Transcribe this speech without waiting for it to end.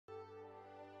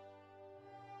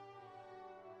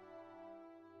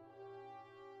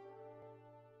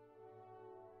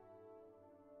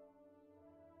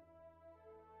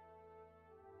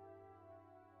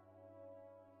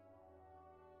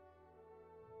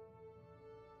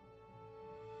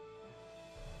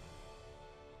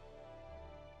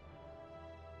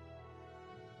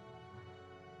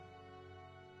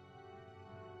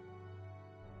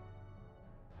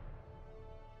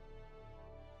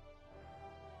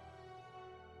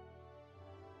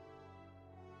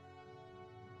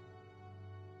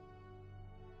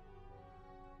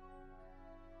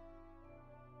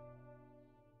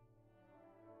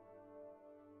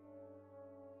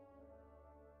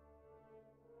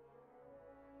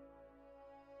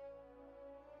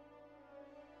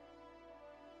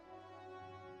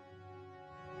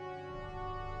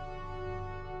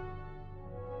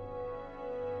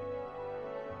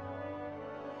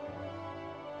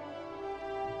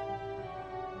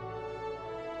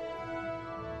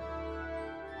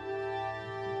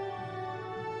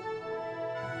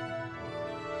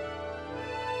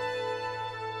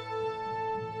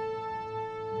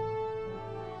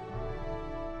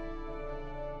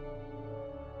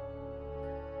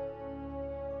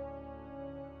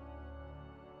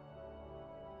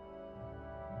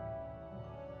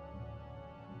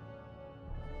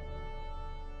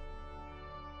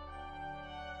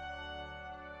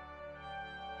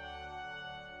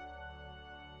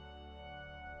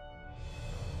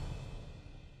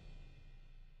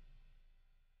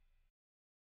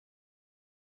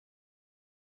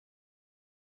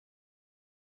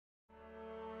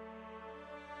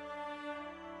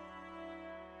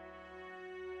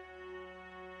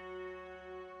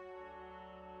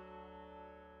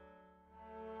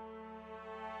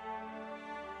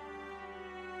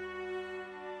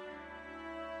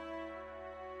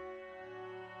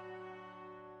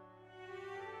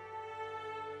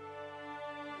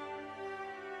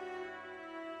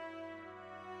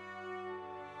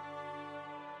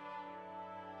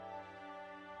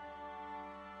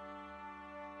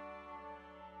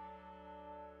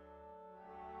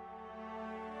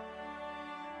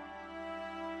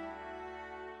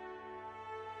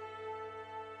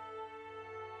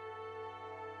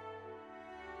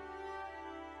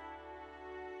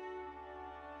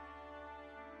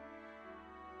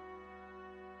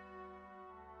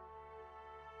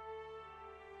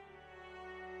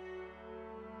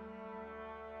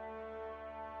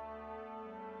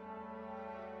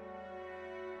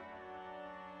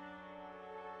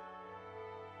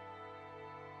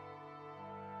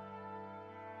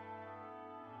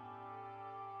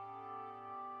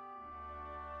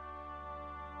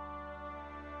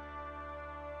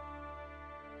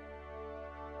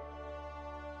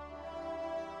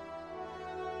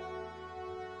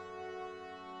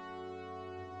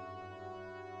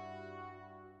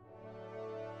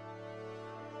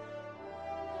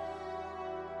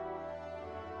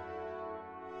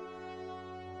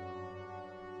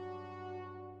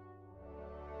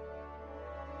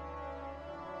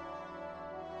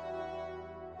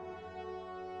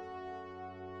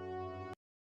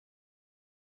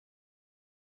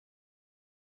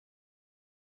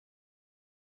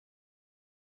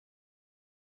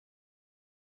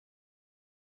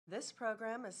This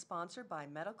program is sponsored by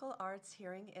Medical Arts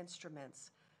Hearing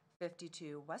Instruments,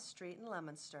 52 West Street in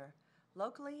Leominster,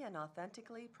 locally and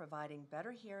authentically providing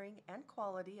better hearing and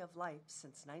quality of life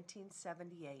since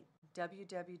 1978.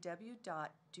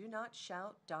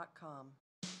 www.donotshout.com.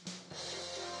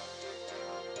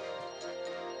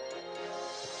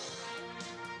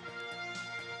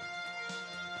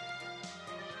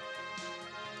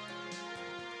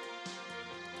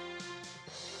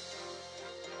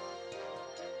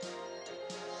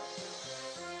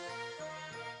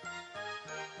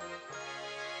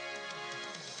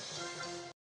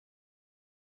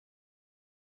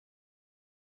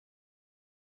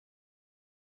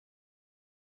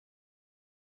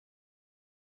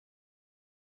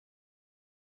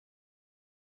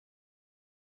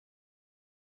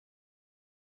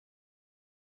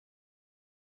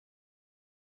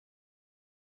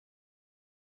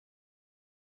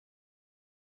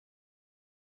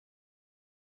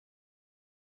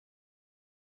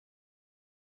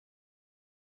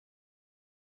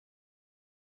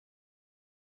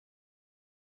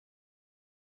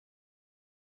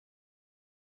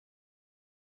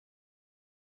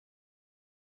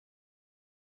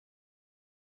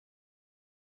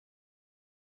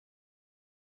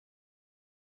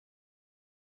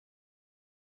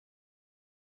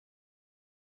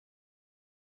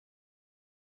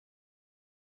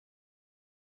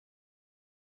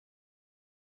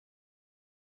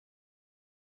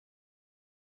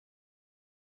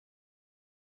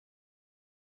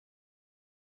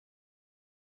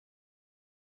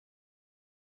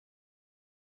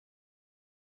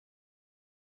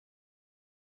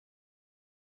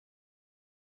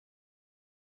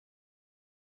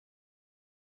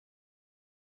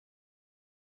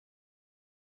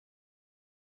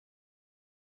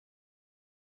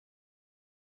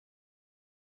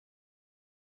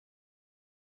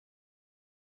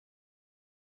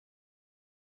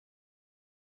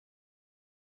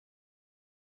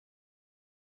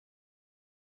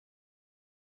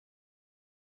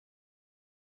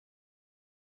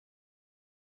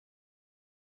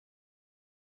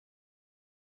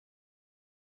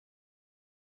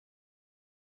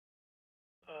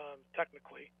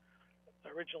 Technically,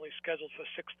 originally scheduled for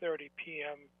 6:30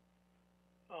 p.m.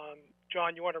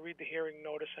 John, you want to read the hearing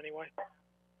notice anyway?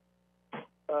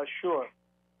 Sure.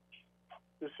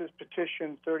 This is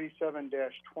petition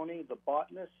 37-20, The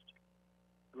Botanist.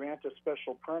 Grant a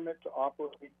special permit to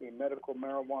operate a medical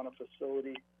marijuana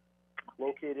facility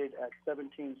located at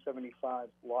 1775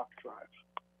 Lock Drive.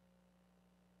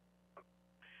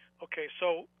 Okay,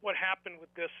 so what happened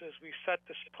with this is we set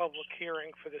this public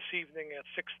hearing for this evening at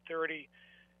 6:30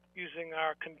 using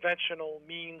our conventional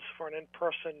means for an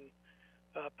in-person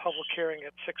public hearing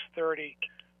at 6:30.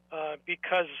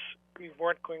 Because we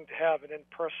weren't going to have an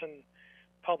in-person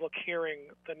public hearing,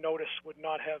 the notice would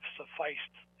not have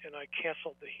sufficed, and I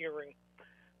canceled the hearing.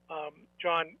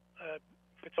 John,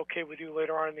 if it's okay with you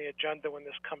later on in the agenda when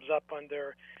this comes up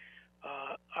under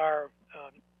our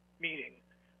meeting,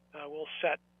 we'll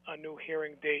set a new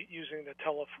hearing date using the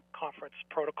teleconference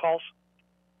protocols.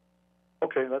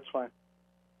 Okay, that's fine.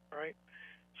 All right.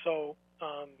 So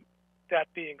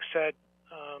that being said,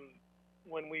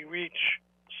 when we reach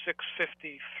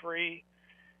 6:53,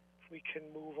 we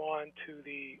can move on to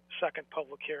the second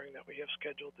public hearing that we have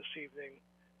scheduled this evening,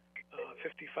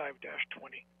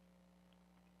 55-20.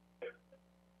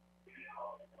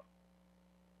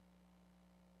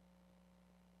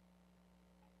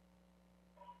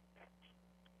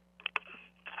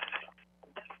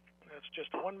 That's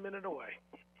just 1 minute away.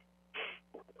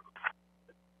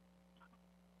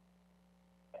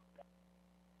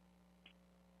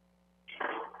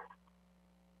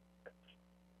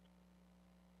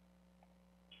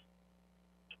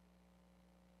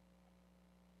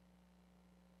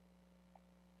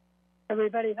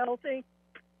 Everybody healthy?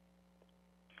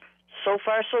 So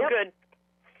far, so good.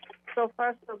 So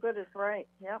far, so good is right.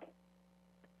 Yep.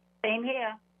 Same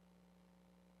here.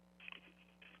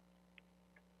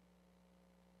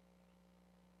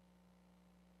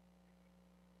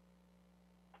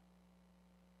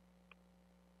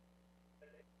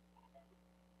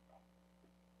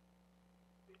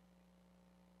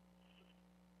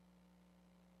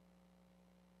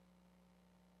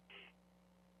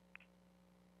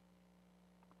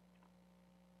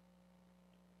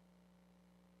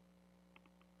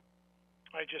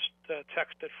 I just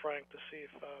texted Frank to see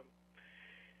if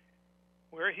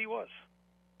where he was.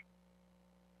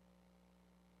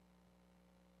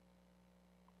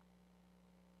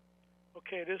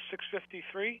 Okay, it is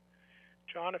 6:53.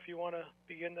 John, if you want to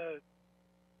begin the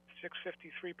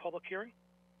 6:53 public hearing.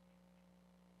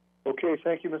 Okay,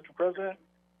 thank you, Mr. President.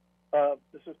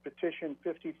 This is petition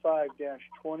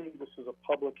 55-20. This is a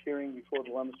public hearing before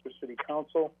the Leominster City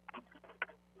Council.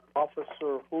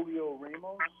 Officer Julio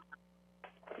Ramos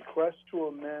requests to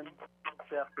amend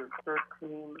Chapter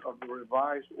 13 of the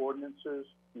revised ordinances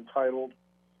entitled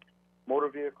Motor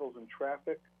Vehicles and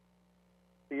Traffic.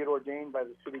 Be it ordained by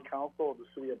the City Council of the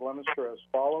City of Leominster as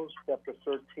follows. Chapter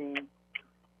 13,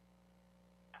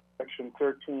 Section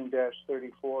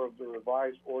 13-34 of the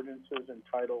revised ordinances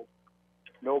entitled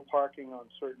No Parking on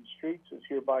Certain Streets is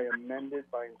hereby amended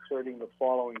by inserting the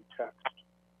following text.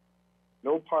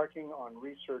 No parking on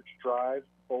Research Drive,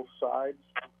 both sides,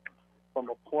 from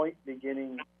a point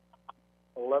beginning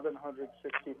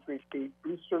 1,163 feet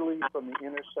easterly from the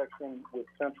intersection with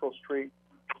Central Street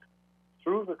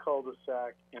through the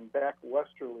cul-de-sac and back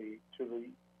westerly to the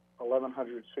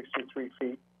 1,163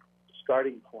 feet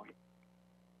starting point.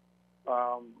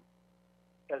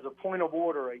 As a point of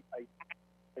order, I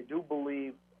do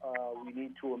believe we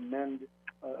need to amend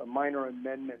a minor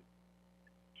amendment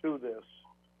to this.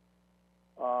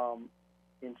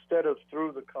 Instead of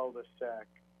through the cul-de-sac,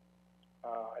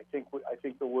 I think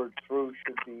the word through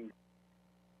should be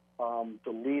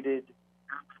deleted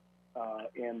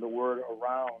and the word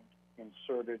around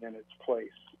inserted in its place.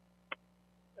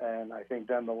 And I think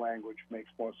then the language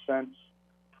makes more sense.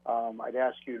 I'd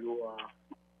ask you to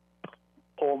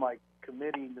poll my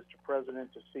committee, Mr.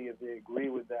 President, to see if they agree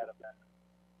with that amendment.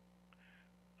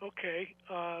 Okay.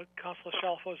 Councilor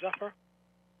Shalfo Zephyr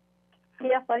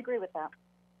Yes, I agree with that.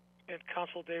 and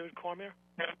Councilor David Cormier.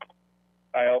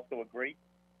 I also agree.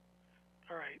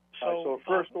 All right. So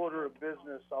first order of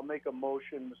business, I'll make a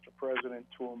motion, Mr. President,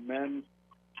 to amend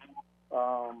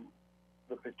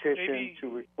the petition to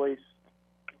replace.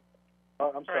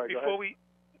 I'm sorry.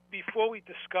 Before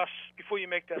you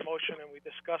make that motion and we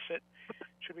discuss it,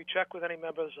 should we check with any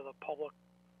members of the public?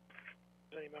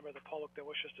 Any member of the public that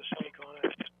wishes to speak on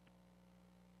it?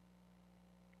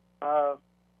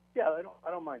 Yeah,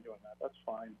 I don't mind doing that. That's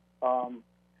fine.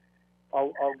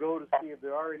 I'll go to see if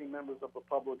there are any members of the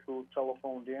public who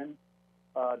telephoned in.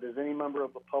 Does any member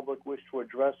of the public wish to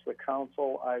address the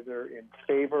council either in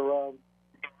favor of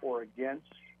or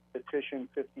against petition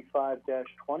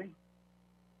 55-20?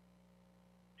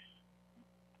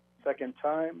 Second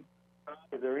time,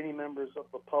 are there any members of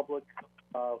the public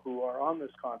who are on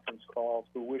this conference call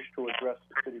who wish to address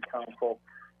the City Council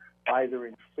either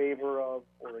in favor of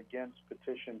or against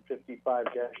petition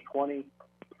 55-20?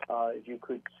 If you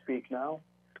could speak now.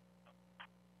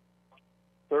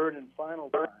 Third and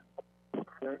final time, are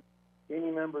there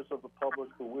any members of the public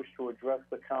who wish to address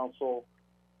the council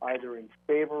either in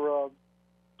favor of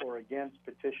or against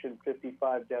petition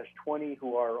 55-20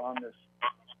 who are on this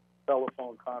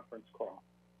telephone conference call?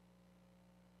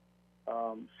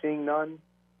 Seeing none,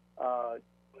 Mr.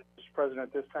 President,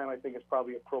 at this time I think it's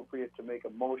probably appropriate to make a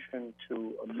motion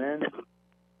to amend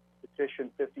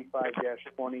petition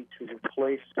 55-20 to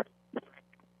replace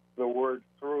the word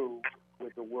through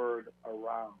with the word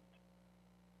around.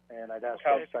 And I'd ask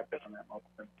for a second on that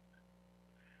motion.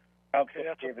 Okay,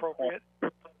 that's appropriate.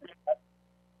 All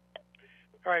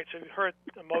right, so you've heard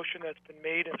the motion that's been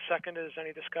made and seconded. Is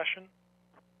any discussion?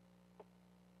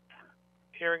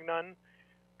 Hearing none.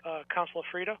 Councilor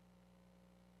Frida?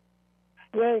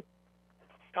 Yay.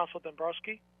 Councilor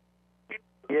Dombrowski?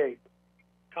 Yay.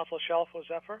 Councilor Shalfo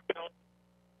Zephyr?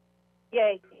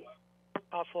 Yay.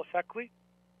 Councilor Feckley?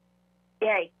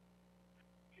 Yay.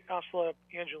 Councilor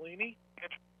Angelini?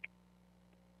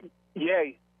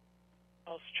 Yay.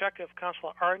 I'll check if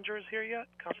Councilor Aringer is here yet.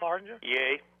 Councilor Aringer?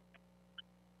 Yay.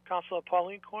 Councilor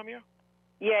Pauline Cormier?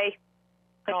 Yay.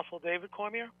 Councilor David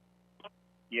Cormier?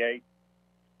 Yay.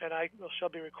 And I shall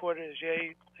be recorded as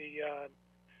yay. The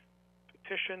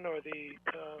petition or the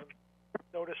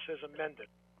notice is amended.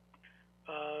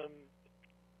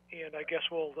 And I guess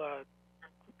I'll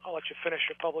let you finish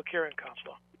your public hearing,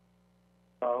 Councilor.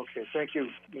 Okay, thank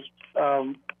you.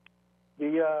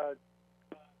 The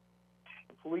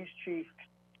police chief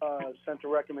sent a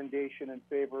recommendation in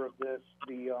favor of this.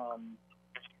 The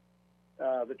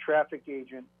traffic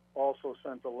agent also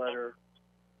sent a letter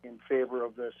in favor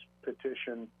of this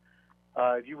petition.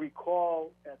 If you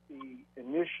recall, at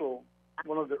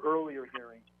one of the earlier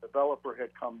hearings, the developer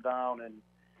had come down and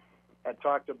had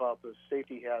talked about the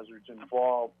safety hazards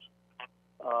involved.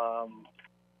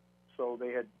 So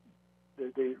there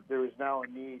is now a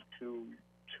need to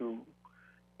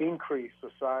increase the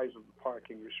size of the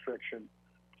parking restriction.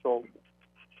 So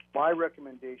my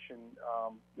recommendation,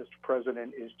 Mr.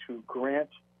 President, is to grant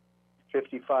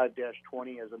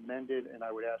 55-20 as amended, and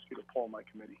I would ask you to poll my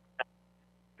committee.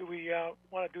 Do we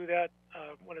want to do that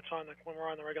when we're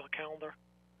on the regular calendar?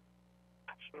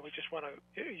 we just want to.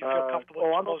 You feel comfortable?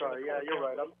 I'm disclosing sorry. the Yeah, public you're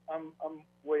hearing? right. I'm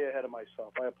way ahead of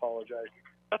myself. I apologize.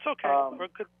 That's okay.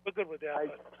 We're good. We're good with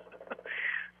that.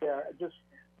 Yeah, just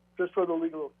for the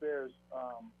legal affairs,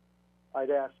 I'd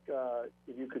ask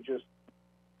if you could just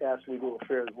ask legal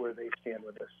affairs where they stand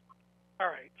with this. All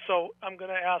right. So I'm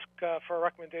going to ask for a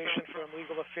recommendation from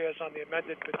legal affairs on the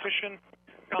amended petition.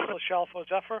 Councilor Shalfo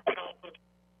Zephyr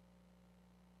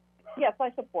Yes,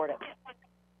 I support it.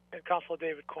 and Councilor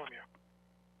David Cormier.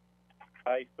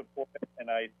 I support it, and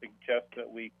I suggest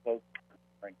that we close the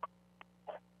hearing.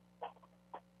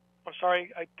 I'm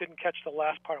sorry, I didn't catch the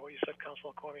last part of what you said,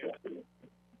 Councilor Cormier.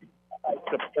 I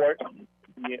support the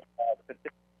petition,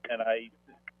 and I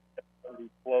suggest that we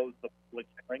close the public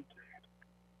hearing.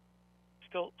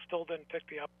 Still didn't pick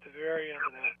me up at the very end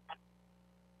of that.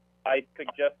 I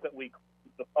suggest that we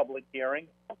close the public hearing.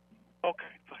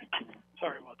 Okay, fine.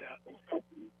 Sorry about that.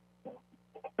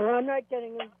 Well, I'm not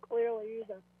getting them clearly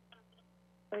either.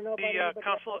 I don't know about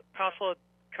The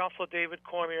Councilor David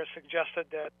Cormier suggested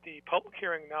that the public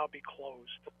hearing now be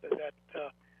closed. That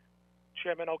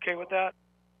Chairman okay with that?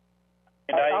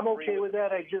 And I'm agree okay with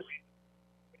that.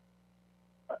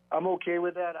 I'm okay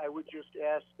with that. I would just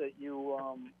ask that you,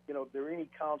 if there are any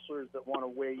counselors that want to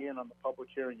weigh in on the public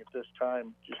hearing at this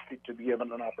time, just to be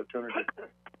given an opportunity.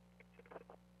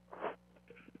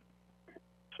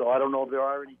 So I don't know if there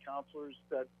are any counselors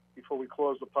that, before we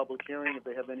close the public hearing, if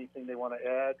they have anything they want to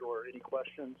add or any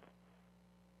questions.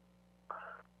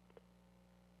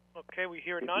 Okay, we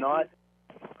hear If none. not,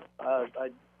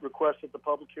 I request that the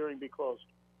public hearing be closed.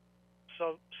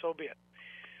 So be it.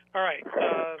 All right,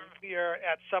 we are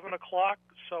at 7 o'clock,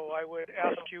 so I would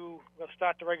ask you, we'll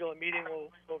start the regular meeting.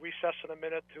 We'll recess in a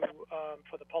minute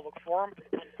for the public forum.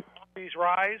 Please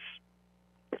rise.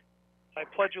 I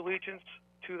pledge allegiance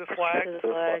to the flag To the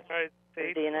flag United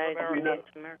States of the United of America, States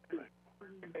of America,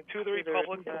 and to the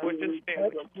republic for which it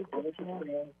stands,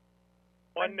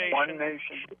 one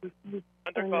nation,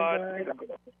 under God,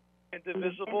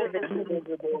 indivisible,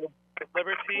 with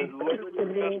liberty and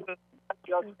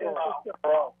justice.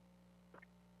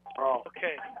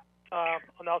 Okay.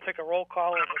 I'll now take a roll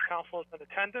call of the councilors in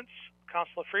attendance.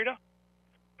 Councilor Frida,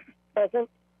 Present.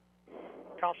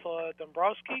 Councilor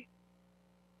Dombrowski,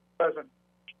 Present.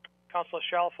 Councilor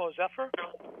Shalfo Zephyr,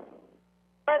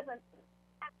 Present.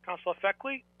 Councilor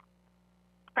Feckley,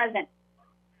 Present.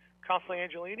 Councilor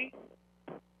Angelini,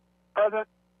 Present.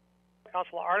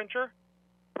 Councilor Ardinger,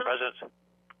 Present.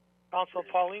 Councilor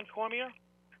Pauline Cormier,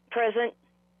 present.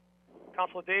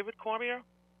 Councilor David Cormier.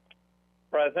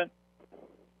 Present.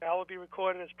 That will be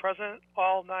recorded as present.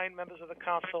 All 9 members of the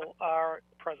council are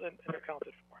present and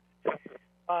accounted for.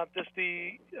 Does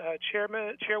the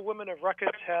chairwoman of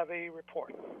records have a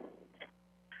report?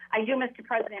 I do, Mr.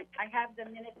 President. I have the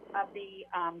minutes of the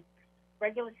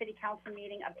regular city council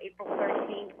meeting of April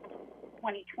 13th,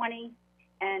 2020,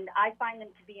 and I find them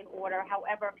to be in order.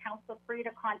 However, Councilor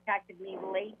Frida contacted me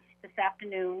late this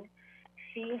afternoon.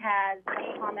 She has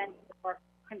comments or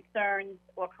concerns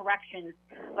or corrections,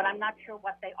 but I'm not sure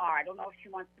what they are. I don't know if she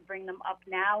wants to bring them up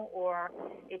now or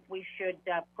if we should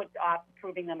put off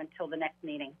approving them until the next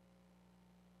meeting.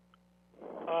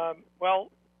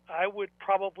 Well, I would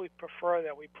probably prefer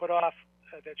that we put off,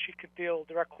 that she could deal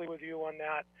directly with you on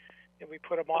that, and we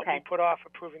put off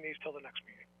approving these till the next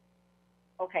meeting.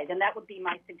 Okay, then that would be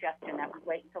my suggestion, that we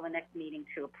wait until the next meeting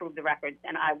to approve the records,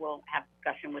 and I will have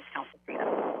discussion with Council Frida.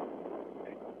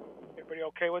 Okay. Everybody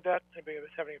okay with that? Anybody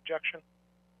have any objection?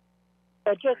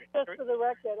 Just for the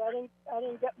record, I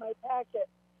didn't get my packet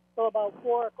till about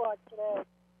 4 o'clock today.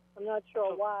 I'm not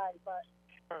sure why, but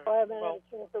I haven't had a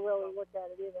chance to really look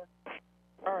at it either.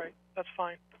 All right, that's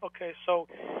fine. Okay, so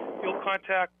you'll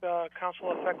contact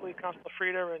Councilor Feckley, Councilor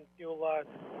Frida, and you'll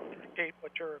indicate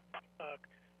what your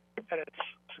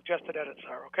suggested edits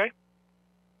are, okay?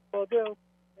 Will do.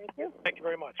 Thank you. Thank you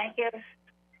very much. Thank you.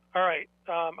 All right,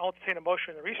 I'll entertain a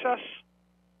motion to recess.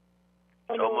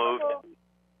 So moved.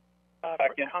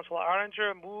 Second. Councilor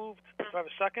Ardinger moved. Do I have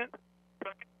a second?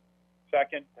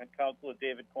 Second. And Councilor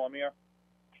David Cormier.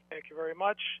 Thank you very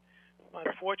much.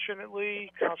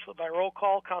 Unfortunately, by roll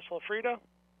call, Councilor Frida,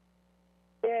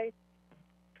 Yay.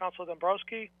 Councilor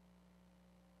Dombrowski,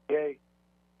 Yay.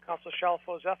 Councilor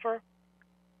Shalfo Zephyr,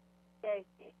 Yay.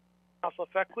 Councilor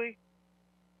Feckley,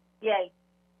 Yay.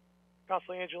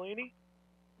 Councilor Angelini,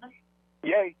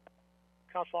 Yay.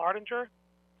 Councilor Ardinger,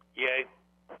 Yay.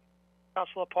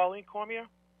 Councilor Pauline Cormier,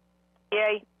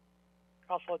 Yay.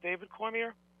 Councilor David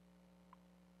Cormier,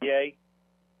 Yay.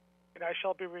 and I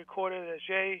shall be recorded as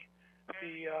yay.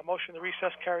 The motion to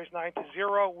recess carries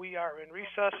 9-0. We are in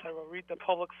recess. I will read the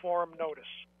public forum notice.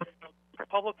 The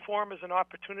public forum is an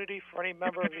opportunity for any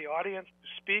member of the audience to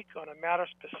speak on a matter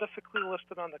specifically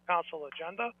listed on the council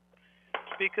agenda.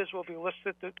 Speakers will be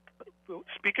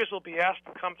asked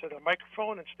to come to the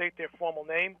microphone and state their formal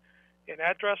name and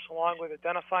address, along with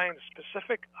identifying the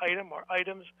specific item or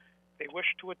items they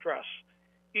wish to address.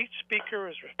 Each speaker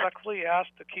is respectfully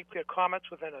asked to keep their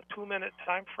comments within a 2-minute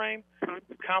time frame.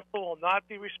 The council will not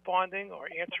be responding or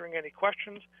answering any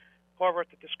questions. However, at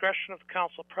the discretion of the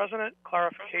council president,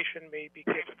 clarification may be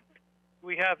given.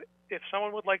 If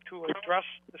someone would like to address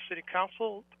the city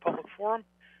council, the public forum,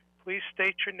 please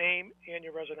state your name and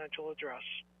your residential address.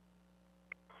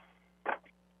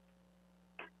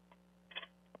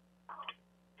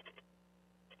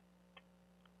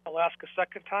 I'll ask a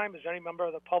second time, is there any member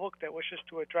of the public that wishes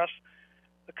to address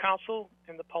the council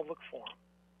in the public forum?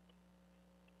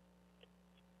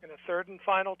 And a third and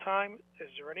final time, is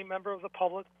there any member of the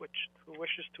public who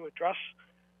wishes to address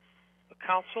the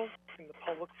council in the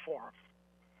public forum?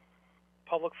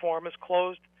 Public forum is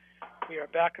closed. We are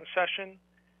back in session,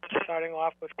 starting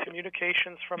off with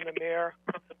communications from the mayor,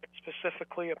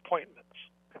 specifically appointments.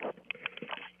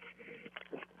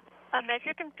 A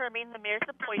measure confirming the mayor's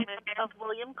appointment of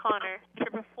William Connor to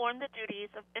perform the duties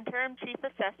of interim chief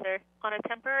assessor on a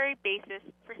temporary basis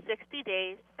for 60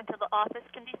 days until the office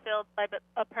can be filled by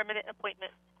a permanent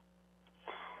appointment.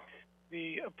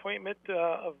 The appointment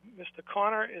of Mr.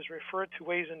 Connor is referred to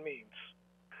Ways and Means.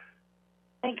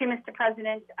 Thank you, Mr.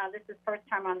 President. This is first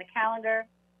time on the calendar,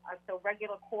 so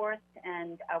regular course,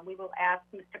 and we will ask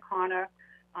Mr. Connor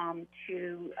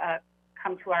to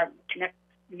come to our next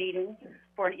meeting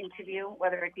for an interview,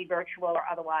 whether it be virtual or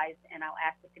otherwise, and I'll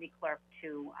ask the city clerk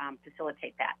to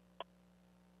facilitate that.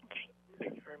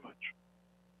 Thank you very much.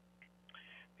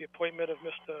 The appointment of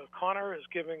Mr. Connor is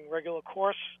giving regular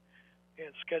course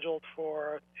and scheduled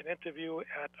for an interview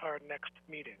at our next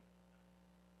meeting.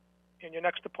 And your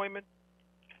next appointment?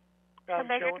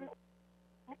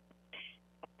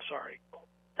 Sorry.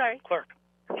 Clerk.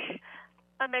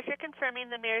 A measure confirming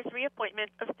the mayor's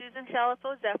reappointment of Susan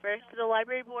Shalafo Zephyr to the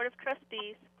Library Board of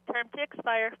Trustees, term to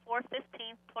expire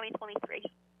 4/15/2023.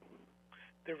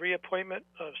 The reappointment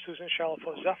of Susan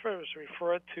Shalafo Zephyr is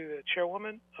referred to the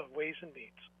chairwoman of Ways and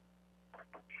Means.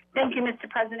 Thank you, Mr.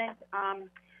 President.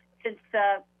 Since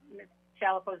Ms.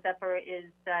 Shalafo Zephyr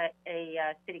is a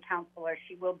city councilor,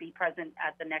 she will be present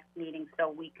at the next meeting, so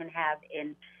we can have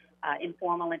an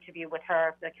informal interview with her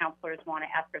if the councilors want to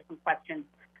ask her some questions,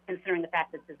 considering the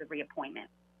fact that this is a reappointment.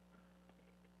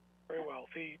 Very well.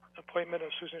 The appointment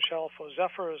of Susan Shalafo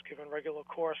Zephyr is given regular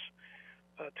course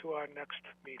to our next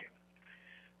meeting.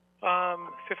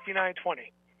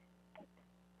 5920.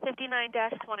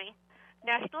 59-20.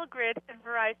 National Grid and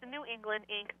Verizon New England,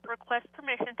 Inc. request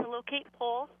permission to locate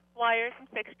poles, wires, and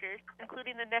fixtures,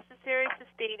 including the necessary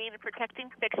sustaining and protecting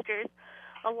fixtures,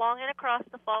 along and across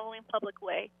the following public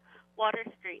way: Water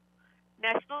Street.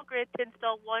 National Grid to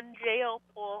install one JO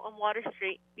pole on Water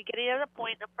Street, beginning at a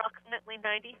point approximately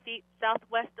 90 feet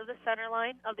southwest of the center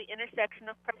line of the intersection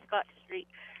of Prescott Street,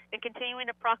 and continuing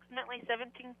approximately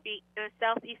 17 feet in a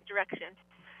southeast direction.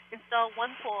 Install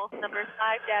one pole, number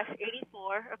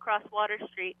 5-84, across Water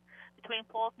Street, between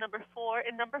poles number 4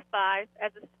 and number 5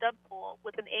 as a stub pole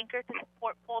with an anchor to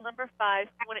support pole number 5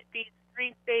 when it feeds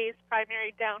three-phase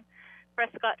primary down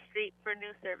Prescott Street for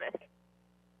new service.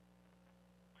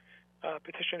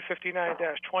 Petition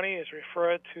 59-20 is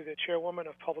referred to the chairwoman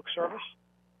of Public Service.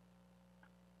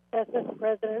 Yes, Mr.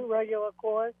 President, regular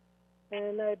course,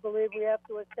 and I believe we have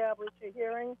to establish a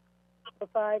hearing for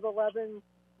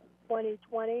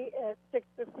 5/11/2020 at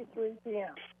 6:53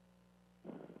 p.m.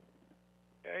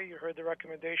 Okay, you heard the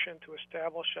recommendation to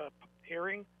establish a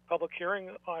public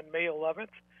hearing on May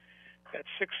 11th at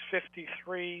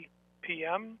 6:53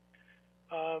 p.m.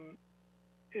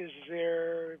 Is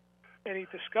there any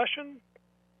discussion?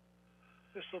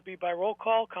 This will be by roll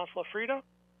call. Councilor Frida?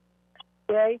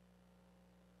 Yay.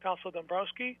 Councilor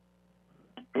Dombrowski?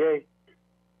 Yay.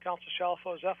 Councilor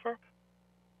Shalafo Zephyr?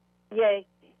 Yay.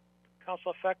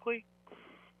 Councilor Feckley?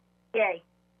 Yay.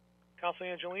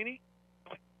 Councilor Angelini?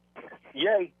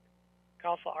 Yay.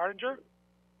 Councilor Ardinger?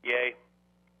 Yay.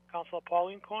 Councilor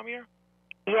Pauline Cormier?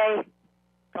 Yay.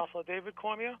 Councilor David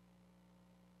Cormier?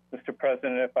 Mr.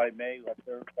 President, if I may, let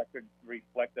the record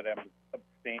reflect that I'm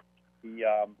abstaining.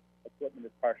 The equipment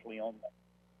is partially owned.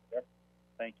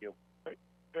 Thank you.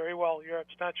 Very well. Your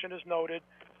abstention is noted.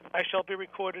 I shall be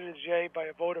recorded as yay by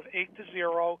a vote of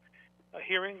 8-0. A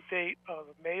hearing date of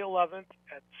May 11th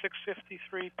at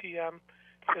 6:53 p.m.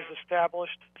 is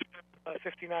established.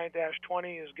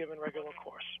 59-20 is given regular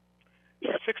course.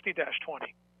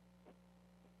 60-20.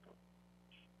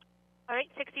 All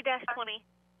right, 60-20.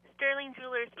 Sterling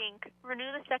Jewelers, Inc.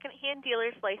 Renew the second-hand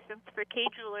dealer's license for K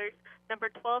Jewelers, number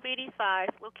 1285,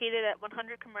 located at 100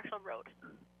 Commercial Road.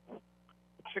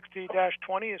 60-20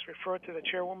 is referred to the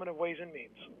Chairwoman of Ways and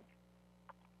Means.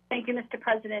 Thank you, Mr.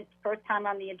 President. First time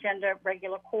on the agenda,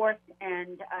 regular course,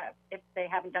 and if they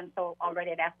haven't done so already,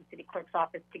 I'd ask the City Clerk's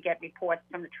office to get reports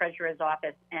from the Treasurer's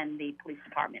office and the Police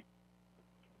Department.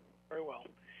 Very well.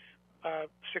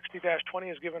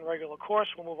 60-20 is given regular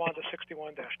course. We'll move on to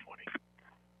 61-20.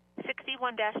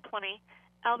 61-20,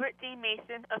 Albert D.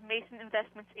 Mason of Mason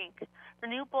Investments, Inc.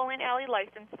 Renew bowling alley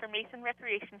license for Mason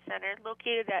Recreation Center,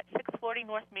 located at 640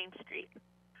 North Main Street.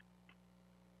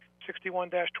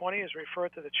 61-20 is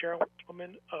referred to the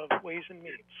Chairwoman of Ways and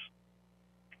Means.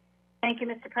 Thank you,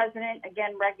 Mr. President.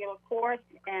 Again, regular course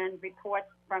and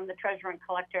reports from the Treasurer and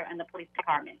Collector and the Police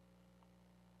Department.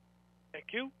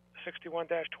 Thank you.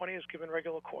 61-20 is given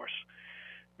regular course.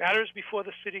 Matters before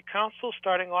the City Council,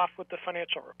 starting off with the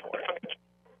financial report.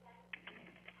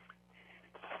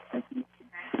 Thank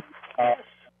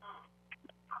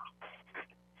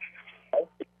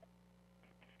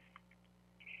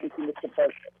you, Mr.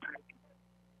 President.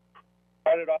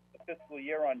 Started off the fiscal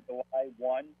year on July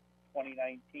 1,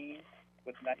 2019,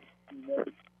 with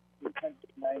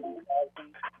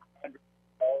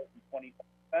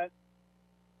 $19,390,100.25.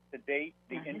 To date,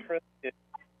 the interest is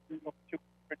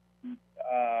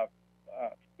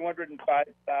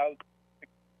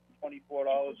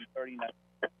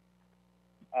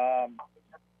 $205,624.39.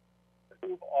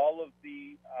 Approve all of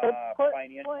the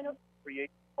financial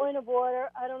creation. Point of order.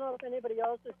 I don't know if anybody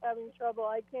else is having trouble.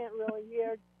 I can't really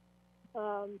hear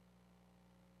the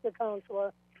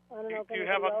counselor. I don't know if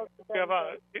anybody else is having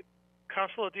trouble.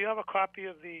 Counselor, do you have a copy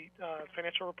of the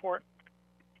financial report?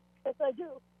 Yes, I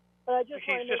do. But I just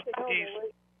want to make it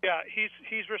known. Yeah,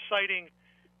 he's reciting.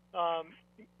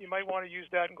 You might want to use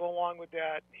that and go along with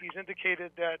that. He's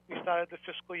indicated that we started the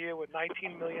fiscal year with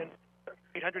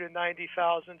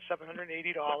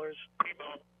 $19,890,780.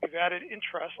 We've added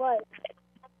interest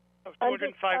of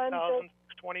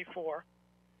 $205,624,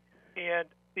 and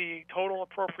the total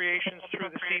appropriations through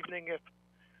this evening, if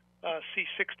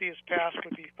C60 is passed,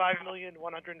 would be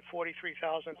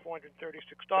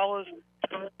 $5,143,436,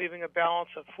 leaving a balance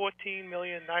of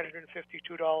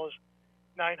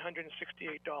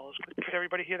 $14,952,968. Could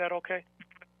everybody hear that okay?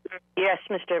 Yes,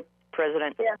 Mr.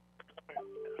 President. Yeah.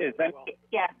 Is that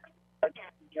Yes.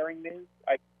 hearing me?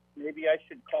 Maybe I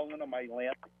should call in on my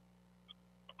lamp.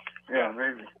 Yeah,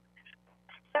 maybe.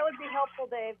 That would be helpful,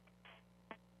 Dave.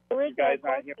 The reason I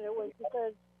questioned it was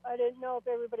because I didn't know if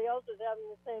everybody else is having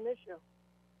the same issue.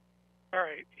 All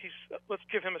right. Let's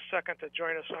give him a second to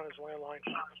join us on his landline.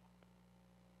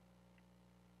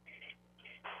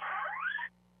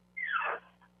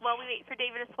 While we wait for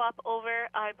David to swap over,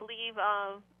 I believe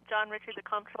John Richard, the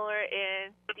comptroller,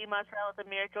 and Dean Mazzarella, the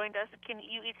mayor, joined us. Can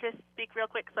you each just speak real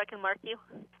quick so I can mark you?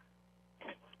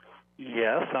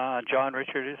 Yes, John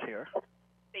Richard is here.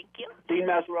 Thank you. Dean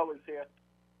Mazzarella is here.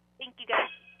 Thank you, guys.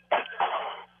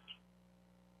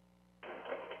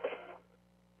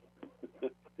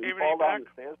 David, are you back?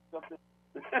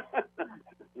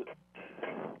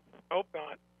 Hope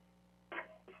not.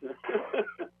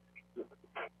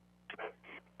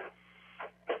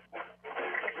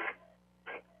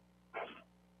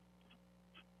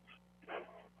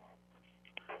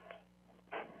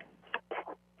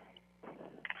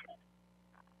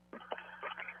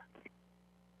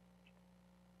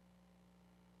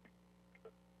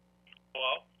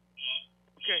 Hello?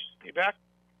 Okay, you back?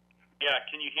 Yeah,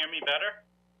 can you hear me better?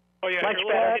 Oh yeah, Much you're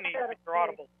better. you're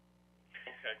audible.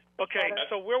 Okay. Okay,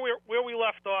 so where we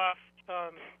left off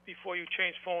before you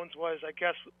changed phones was, I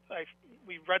guess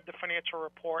we read the financial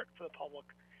report for the public,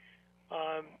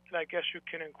 and I guess you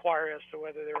can inquire as to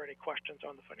whether there are any questions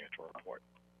on the financial report.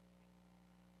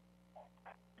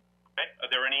 Okay. Are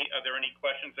there any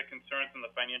questions or concerns on the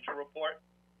financial report?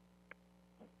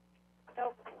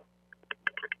 Nope.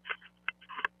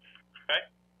 Okay.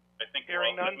 I think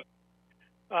Hearing none,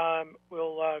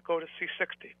 we'll go to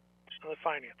C60 on the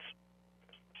finance.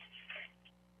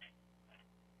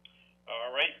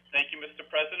 All right. Thank you, Mr.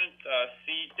 President.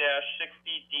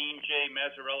 C-60, Dean J.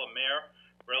 Mazzarella, Mayor,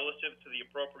 relative to the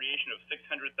appropriation of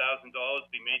 $600,000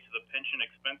 be made to the pension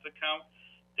expense account,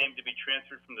 same to be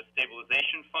transferred from the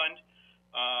stabilization fund.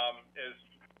 As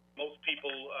most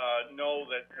people know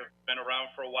that have been around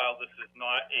for a while, this is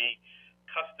not a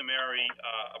customary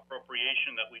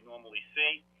appropriation that we normally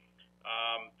see.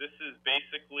 This is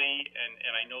basically,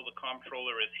 and I know the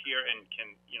comptroller is here and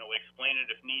can explain it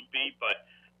if need be, but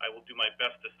I will do my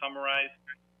best to summarize.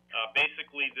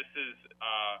 Basically, this is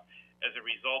as a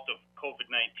result of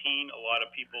COVID-19. A lot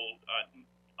of people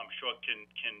I'm sure can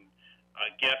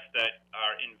guess that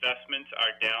our investments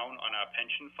are down on our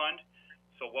pension fund.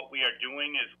 So what we are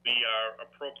doing is we are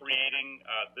appropriating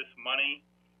this money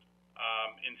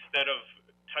instead of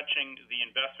touching the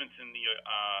investments in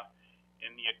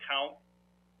the account.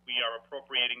 We are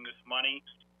appropriating this money,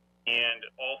 and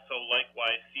also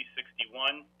likewise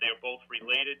C61. They're both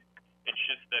related. It's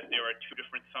just that there are two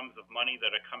different sums of money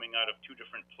that are coming out of two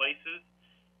different places.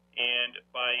 And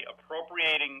by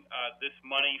appropriating this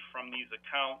money from these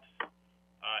accounts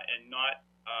and not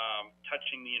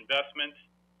touching the investments,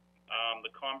 the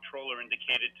comptroller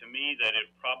indicated to me that it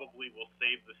probably will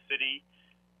save the city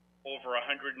over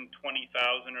 $120,000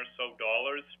 or so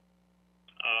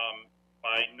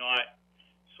by not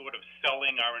sort of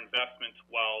selling our investments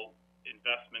while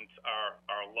investments are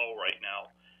low right now.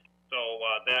 So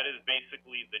that is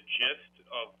basically the gist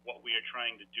of what we are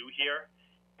trying to do here.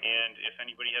 And if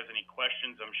anybody has any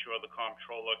questions, I'm sure the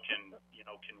comptroller can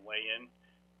weigh in.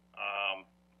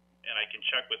 And I can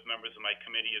check with members of my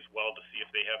committee as well to see if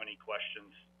they have any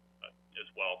questions as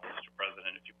well, Mr.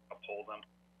 President, if you uphold them.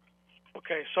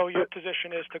 Okay, so your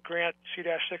position is to grant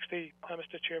C-60,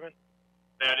 Mr. Chairman?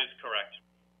 That is correct.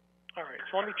 All right,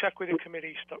 so let me check with the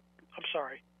committee. I'm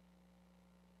sorry.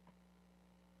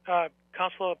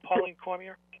 Councilor Pauline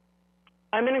Cormier?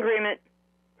 I'm in agreement.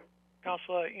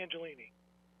 Councilor Angelini?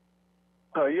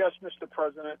 Yes, Mr.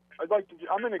 President.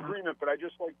 I'm in agreement, but I'd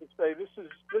just like to say this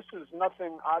is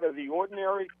nothing out of the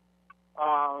ordinary.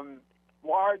 Some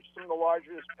of the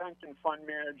largest pension fund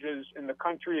managers in the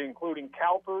country, including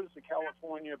CalPERS, the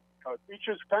California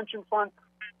Teachers Pension Fund,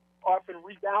 often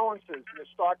rebalances their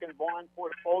stock and bond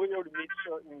portfolio to meet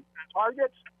certain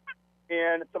targets.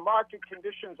 And if the market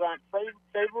conditions aren't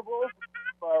favorable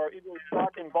for either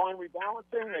stock and bond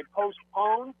rebalancing, they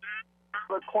postpone.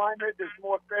 The climate is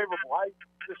more favorable.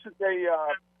 This is a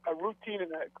routine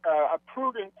and a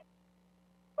prudent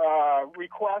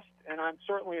request, and I'm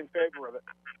certainly in favor of it.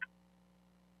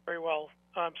 Very well.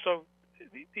 So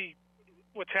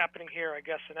what's happening here, I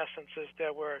guess, in essence, is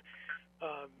that we're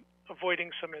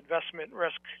avoiding some investment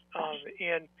risk.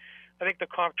 And I think the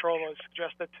comptroller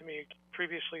suggested to me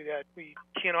previously that we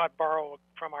cannot borrow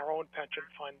from our own pension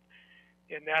fund,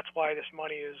 and that's why this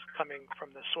money is coming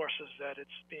from the sources that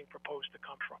it's being proposed to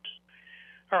come from.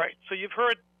 All right, so you've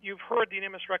heard the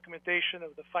unanimous recommendation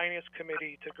of the Finance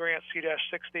Committee to grant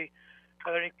C-60.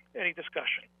 Are there any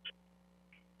discussion?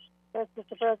 Yes,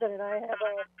 Mr. President, I have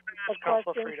a Councilor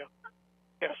question. Frida.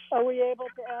 Yes. Are we able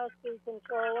to ask the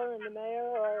controller and the mayor,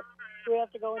 or do we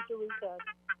have to go into recess?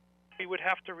 We would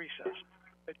have to recess.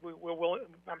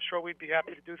 I'm sure we'd be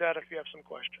happy to do that if you have some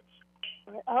questions.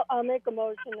 I'll make a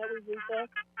motion that we recess.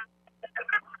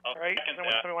 All right.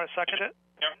 Somebody want to second it?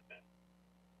 Yep.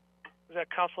 Is that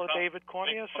Councilor David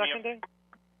Cormier seconding?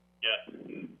 Yes.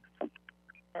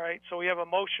 All right. So we have a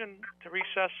motion to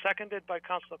recess seconded by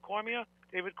Councilor Cormier,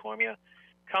 David Cormier.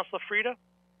 Councilor Frida?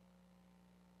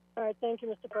 All right. Thank you,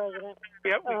 Mr. President. We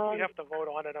have to vote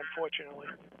on it, unfortunately.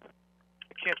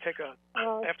 I can't take I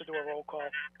have to do a roll call.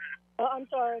 I'm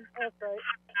sorry. That's right.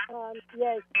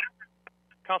 Yay.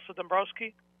 Councilor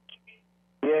Dombrowski?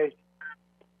 Yay.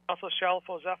 Councilor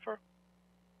Shalfo Zephyr?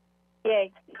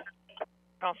 Yay.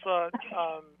 Councilor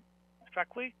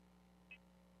Feckley?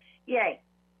 Yay.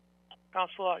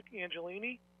 Councilor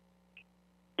Angelini?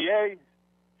 Yay.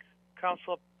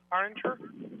 Councilor Arninger?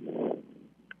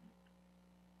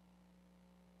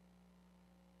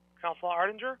 Councilor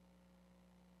Arninger?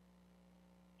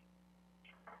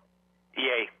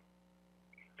 Yay.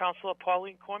 Councilor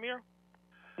Pauline Cormier?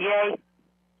 Yay.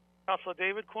 Councilor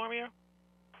David Cormier?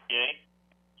 Yay.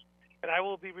 And I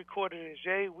will be recorded as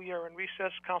yay. We are in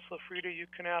recess. Councilor Frida, you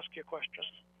can ask your question.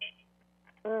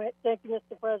 All right. Thank you,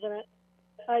 Mr. President.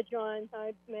 Hi, John.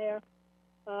 Hi, Mayor.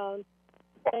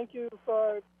 Thank you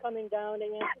for coming down to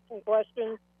answer some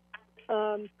questions.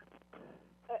 I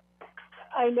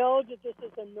know that this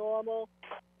is a normal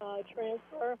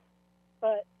transfer,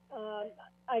 but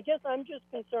I guess I'm just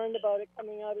concerned about it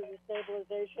coming out of the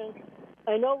stabilization.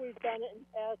 I know we've done it in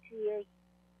past years,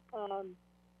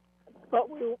 but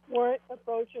we weren't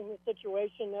approaching the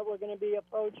situation that we're going to be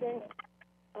approaching.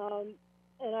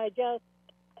 And I guess,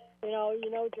 you know,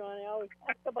 John, I always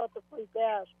ask about the free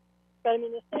cash. But, I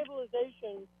mean, the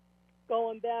stabilization,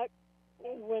 going back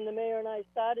when the mayor and I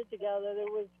started together, there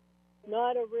was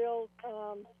not a real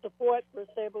support for a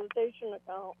stabilization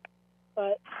account.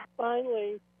 But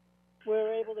finally, we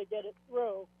were able to get it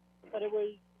through. But it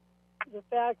was the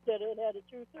fact that it had a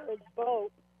 2/3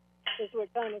 vote is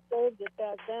what kind of saved it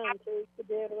back then to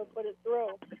be able to put it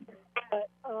through. But,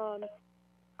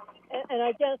 and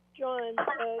I guess, John,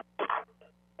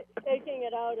 taking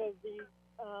it out of the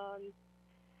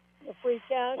the free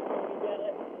cash when we get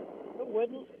it.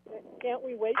 Can't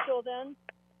we wait till then?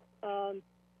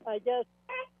 I guess,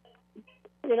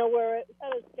 we're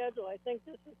ahead of schedule. I think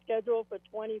this is scheduled for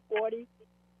 2040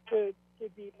 to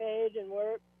be paid, and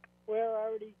we're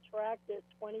already tracked at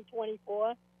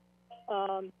 2024.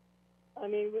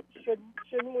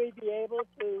 Shouldn't we be able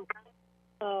to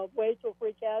wait till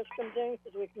free cash comes in,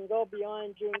 because we can go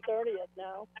beyond June 30th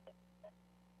now?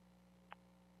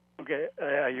 Okay,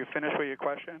 are you finished with your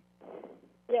question?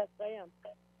 Yes, I am.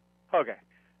 Okay.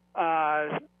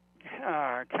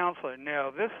 Counselor,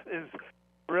 no, this is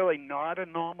really not a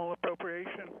normal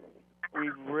appropriation.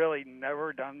 We've really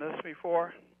never done this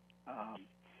before.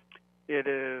 It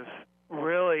is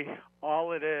really,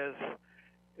 all it is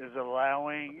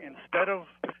allowing, instead of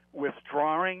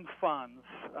withdrawing funds,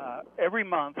 every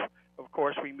month, of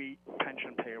course, we meet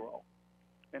pension payroll.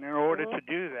 And in order to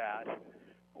do that,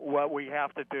 what we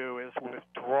have to do is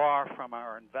withdraw from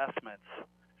our investments,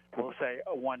 we'll say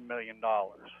 $1 million,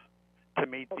 to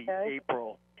meet the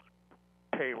April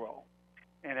payroll.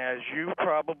 And as you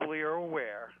probably are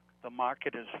aware, the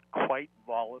market is quite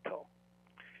volatile.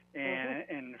 And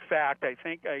in fact, I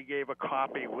think I gave a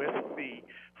copy with the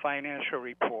financial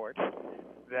report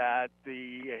that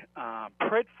the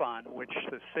PRIT fund, which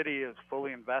the city is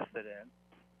fully invested in,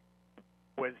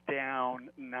 was down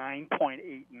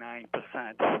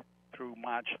 9.89% through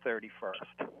March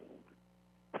 31st.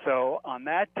 So on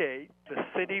that date, the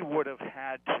city would have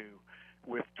had to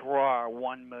withdraw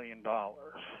 $1 million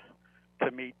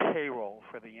to meet payroll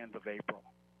for the end of April.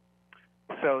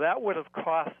 So that would have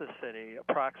cost the city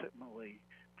approximately,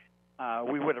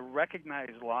 we would have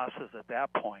recognized losses at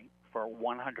that point for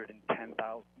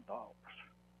 $110,000.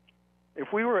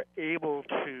 If we were able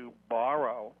to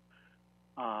borrow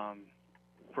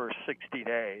for 60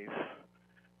 days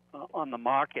on the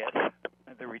market,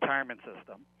 the retirement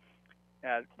system,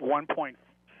 at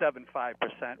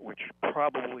 1.75%, which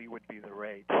probably would be the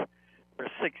rate, for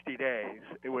 60 days,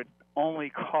 it would only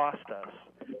cost us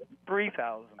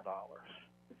 $3,000.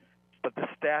 But the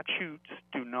statutes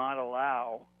do not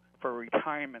allow for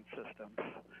retirement systems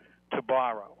to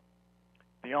borrow.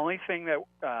 The only thing that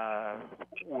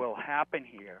will happen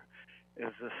here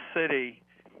is the city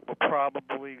will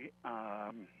probably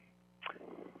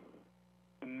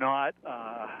not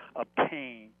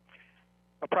obtain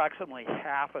approximately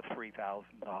half of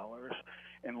 $3,000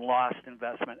 in lost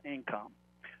investment income.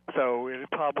 So it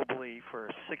would probably, for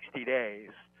 60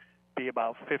 days, be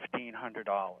about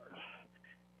 $1,500.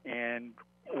 And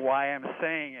why I'm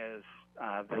saying is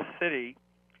the city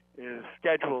is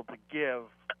scheduled to give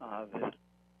this,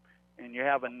 and you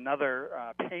have another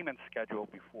payment schedule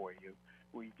before you,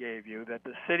 we gave you, that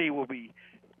the city will be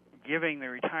giving the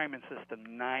retirement system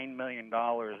 $9 million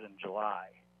in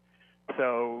July.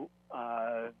 So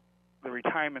the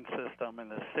retirement system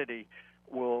and the city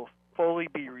will fully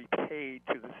be repaid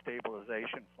to the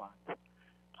stabilization fund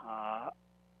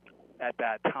at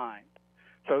that time.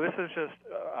 So this is just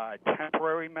a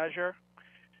temporary measure.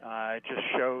 It just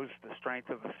shows the strength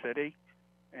of the city,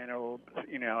 and it'll,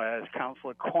 as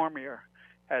Councilor Cormier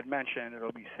had mentioned,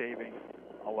 it'll be saving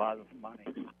a lot of money.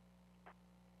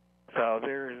 So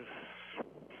there's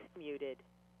muted.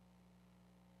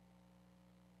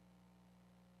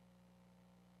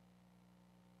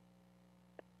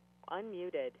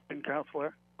 Unmuted.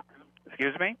 Councilor,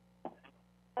 excuse me?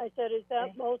 I said, is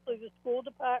that mostly the school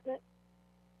department?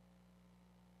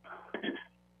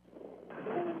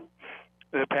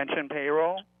 The pension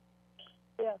payroll?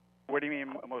 Yes. What do you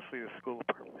mean mostly the school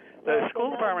department? The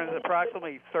school department is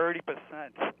approximately 30%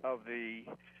 of the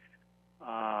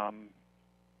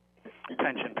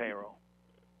pension payroll.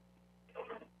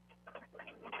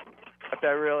 But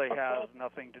that really has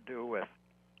nothing to do with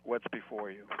what's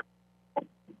before you.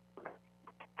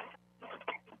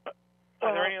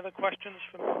 Are there any other questions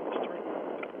from Mr.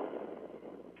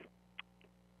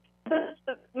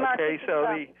 Okay, so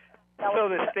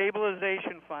the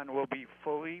stabilization fund will be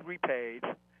fully repaid,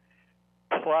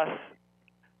 plus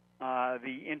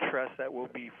the interest that will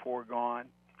be foregone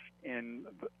in,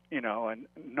 and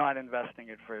not investing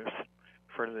it for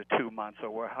the 2 months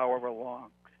or however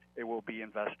long it will be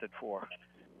invested for.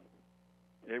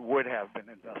 It would have been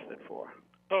invested for.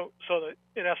 So that,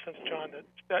 in essence, John,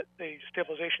 that the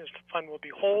stabilization fund will be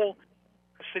whole.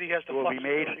 The city has the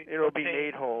flexibility. It will be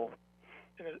made whole.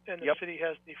 And the city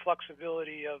has the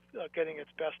flexibility of getting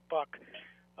its best buck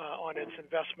on its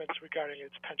investments regarding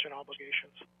its pension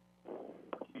obligations.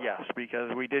 Yes,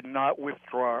 because we did not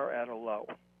withdraw at a low.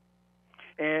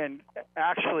 And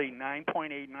actually,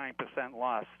 9.89%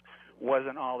 loss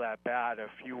wasn't all that bad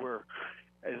if you were,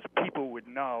 as people would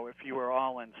know, if you were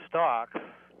all in stocks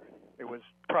it was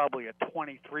probably a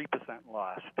 23%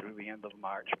 loss through the end of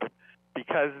March. But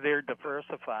because they're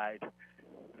diversified,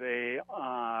 they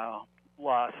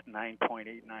lost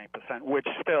 9.89%, which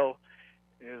still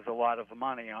is a lot of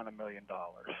money on $1 million.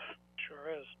 Sure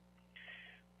is.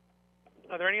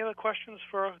 Are there any other questions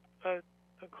for the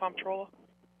comptroller?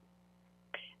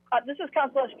 This is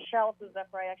Councilor Shalfo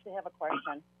Zephyr. I actually have a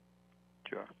question.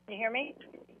 Sure. Can you hear me?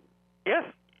 Yes.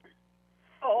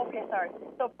 Oh, okay, sorry.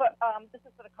 So, this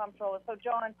is for the comptroller. So,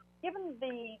 John, given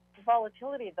the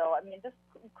volatility, though, I mean,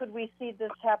 could we see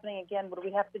this happening again? Would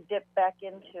we have to dip back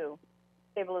into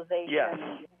stabilization? Yes.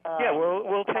 Yeah,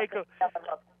 we'll take a.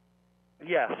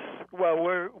 Yes. Well,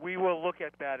 we will look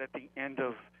at that at the end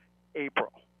of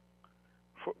April,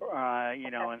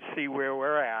 and see where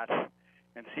we're at,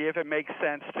 and see if it makes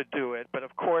sense to do it. But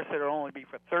of course, it'll only be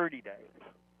for 30 days.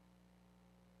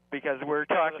 Because we're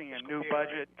talking a new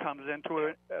budget comes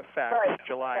into effect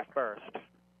July 1st.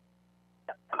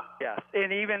 Yes,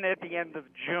 and even at the end of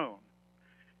June,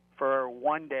 for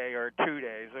 1 day or 2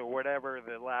 days or whatever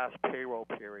the last payroll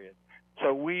period.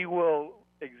 So we will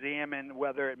examine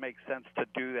whether it makes sense to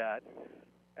do that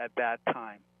at that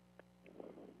time.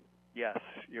 Yes,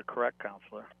 you're correct,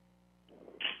 Counselor.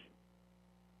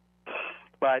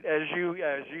 But as you've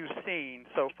seen,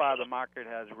 so far the market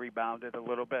has rebounded a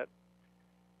little bit.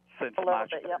 Since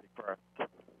March 31st.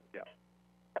 Yeah.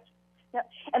 Yeah.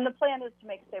 And the plan is to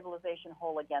make stabilization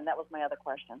whole again. That was my other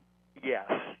question. Yes.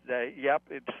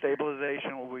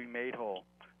 Stabilization will be made whole.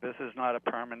 This is not a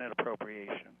permanent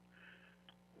appropriation.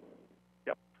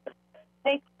 Yep.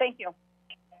 Thank you.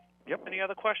 Yep. Any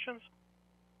other questions?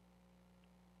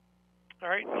 All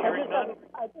right.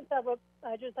 I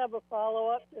just have a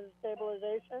follow-up to the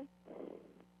stabilization.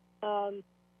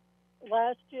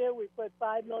 Last year, we put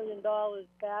 $5 million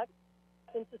back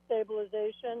into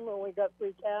stabilization when we got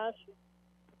free cash,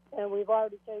 and we've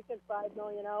already taken $5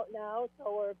 million out now,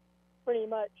 so we're pretty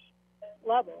much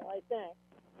level, I think.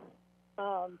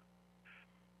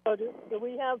 So do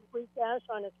we have free cash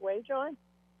on its way, John?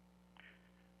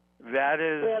 That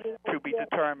is to be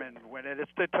determined. When it is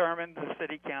determined, the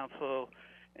City Council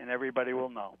and everybody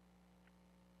will know.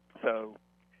 So,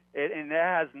 and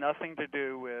that has nothing to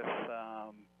do with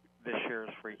this year's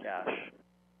free cash.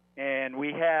 And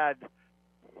we had,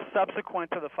 subsequent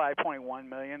to the $5.1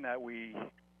 million that we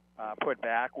put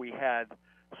back, we had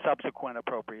subsequent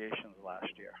appropriations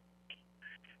last year.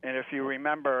 And if you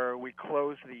remember, we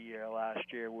closed the year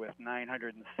last year with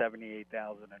 $978,000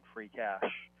 in free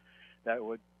cash that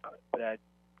was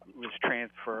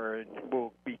transferred,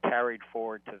 will be carried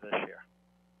forward to this year.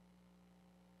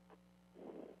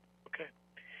 Okay.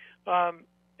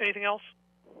 Anything else?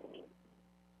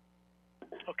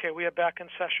 Okay, we are back in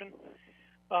session,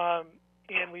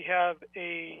 and we have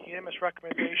a unanimous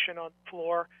recommendation on the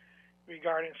floor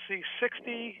regarding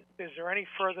C60. Is there any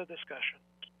further discussion?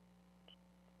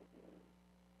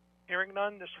 Hearing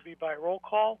none, this will be by roll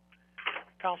call.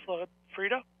 Councilor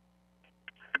Frida?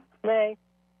 Nay.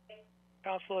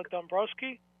 Councilor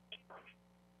Dombrowski?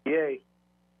 Yay.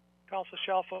 Councilor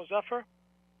Shalfo Zephyr?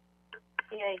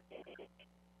 Yay.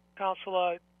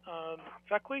 Councilor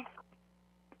Feckley?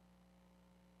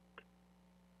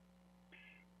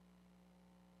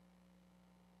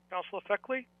 Councilor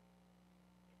Feckley?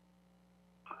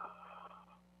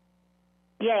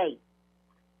 Yay.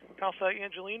 Councilor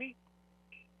Angelini?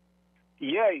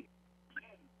 Yay.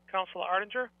 Councilor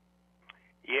Ardinger?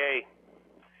 Yay.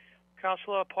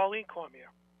 Councilor Pauline Cormier?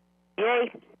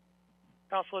 Yay.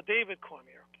 Councilor David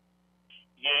Cormier?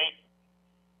 Yay.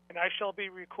 And I shall be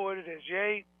recorded as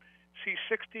yay.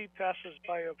 C60 passes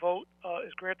by a vote,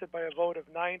 is granted by a vote of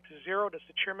 9-0. Does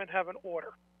the chairman have an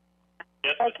order?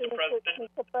 Yes, Actually,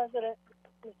 Mr. President.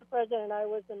 Mr. President, I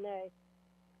was a nay.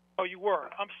 Oh, you were.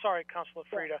 I'm sorry, Councilor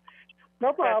Frida.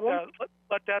 No problem.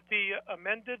 Let that be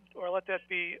amended or let that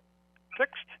be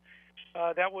fixed.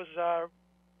 That was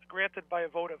granted by a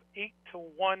vote of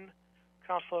 8-1.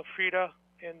 Councilor Frida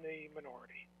in the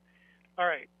minority. All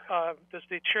right. Does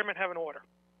the chairman have an order?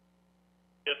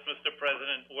 Yes, Mr.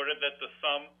 President. Order that the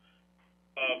sum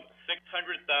of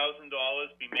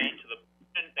 $600,000 be made to the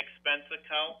expense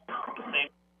account, the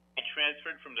same be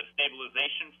transferred from the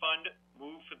stabilization fund.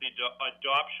 Move for the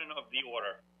adoption of the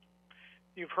order.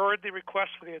 You've heard the request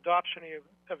for the adoption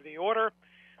of the order.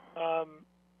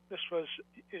 This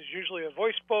is usually a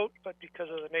voice vote, but because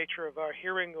of the nature of our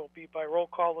hearing, it will be by roll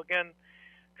call again.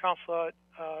 Councilor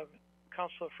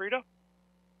Frida?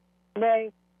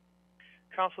 Nay.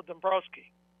 Councilor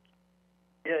Dombrowski?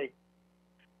 Yay.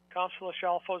 Councilor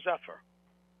Shalfo Zephyr?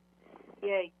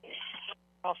 Yay.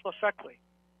 Councilor Feckley?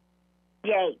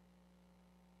 Yay.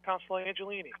 Councilor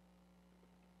Angelini?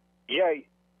 Yay.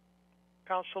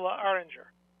 Councilor Arninger.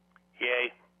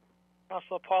 Yay.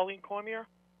 Councilor Pauline Cormier.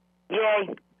 Yay.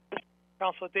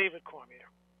 Councilor David Cormier.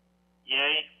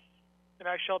 Yay. And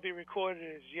I shall be recorded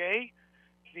as yay.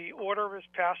 The order is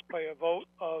passed by a vote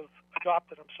of,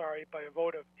 adopted, by a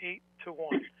vote of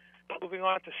 8-1. Moving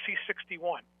on to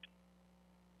C61.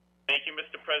 Thank you,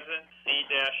 Mr. President.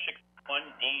 C-61,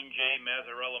 Dean J.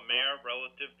 Mazzarella, Mayor,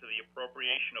 relative to the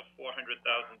appropriation of $400,000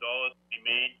 to be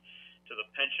made to the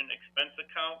pension expense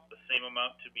account, the same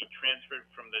amount to be transferred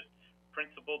from the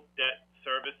principal debt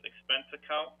service expense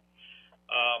account.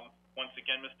 Once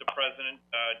again, Mr. President,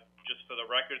 just for the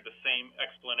record, the same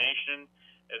explanation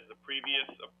as the previous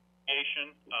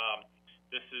appropriation.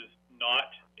 This is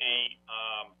not a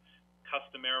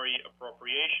customary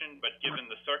appropriation, but given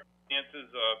the circumstances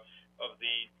of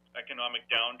the economic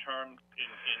downturn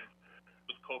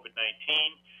with COVID-19,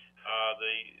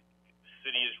 the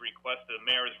city is the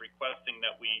mayor is requesting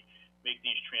that we make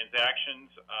these transactions,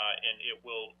 and it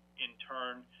will in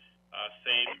turn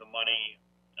save the money,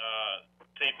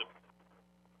 save the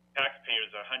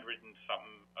taxpayers $100 and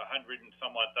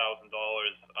some odd thousand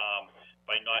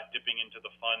by not dipping into the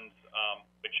funds,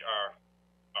 which are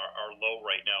low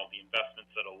right now, the investments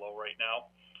that are low right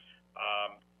now.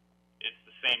 It's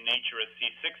the same nature as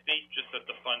C60, just that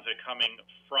the funds are coming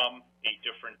from a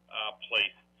different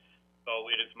place.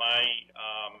 So it is my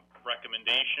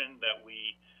recommendation that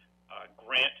we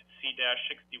grant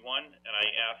C-61, and I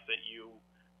ask that you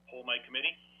poll my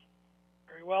committee.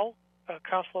 Very well.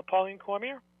 Councilor Pauline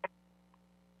Cormier.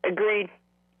 Agreed.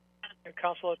 And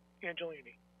Councilor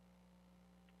Angelini.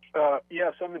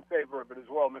 Yes, I'm in favor of it as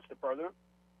well, Mr. President.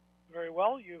 Very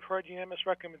well. You've heard the unanimous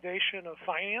recommendation of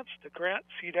Finance to grant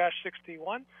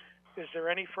C-61. Is there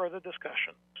any further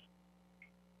discussion?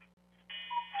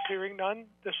 Hearing none,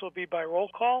 this will be by roll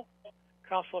call.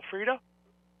 Councilor Frida?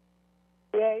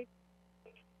 Yay.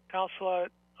 Councilor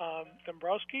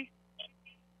Dombrowski?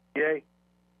 Yay.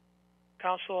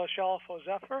 Councilor Shalfo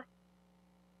Zephyr?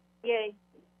 Yay.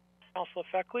 Councilor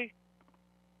Feckley?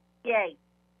 Yay.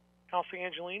 Councilor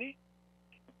Angelini?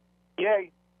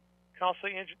 Yay.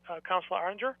 Councilor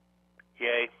Arnger?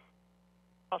 Yay.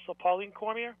 Councilor Pauline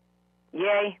Cormier?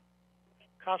 Yay.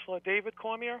 Councilor David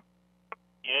Cormier?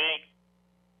 Yay.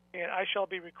 And I shall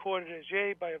be recorded as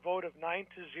yay by a vote of 9-0.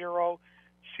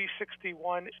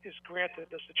 C-61 is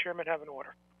granted. Does the chairman have an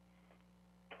order?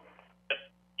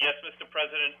 Yes, Mr.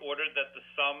 President, ordered that the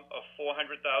sum of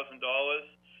 $400,000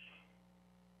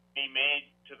 be made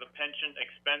to the pension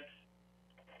expense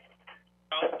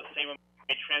account, the same amount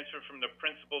be transferred from the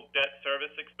principal debt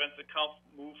service expense account.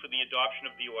 Move for the adoption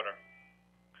of the order.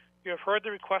 You have heard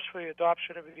the request for the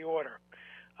adoption of the order.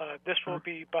 This will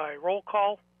be by roll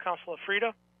call. Councilor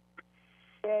Frida?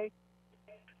 Yay.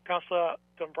 Councilor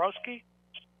Dombrowski?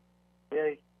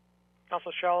 Yay.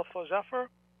 Councilor Shalfo Zephyr?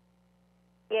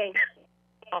 Yay.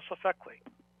 Councilor Feckley?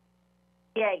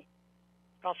 Yay.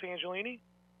 Councilor Angelini?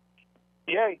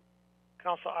 Yay.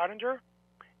 Councilor Arninger?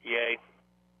 Yay.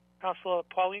 Councilor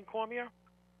Pauline Cormier?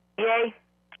 Yay.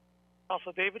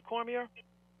 Councilor David Cormier?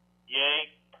 Yay.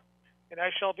 And I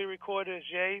shall be recorded as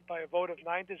yay by a vote of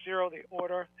 9-0. The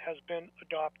order has been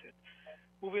adopted.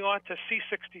 Moving on to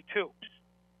C-62.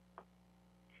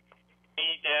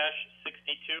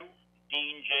 C-62,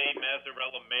 Dean J.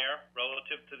 Mazzarella, Mayor,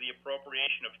 relative to the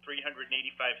appropriation of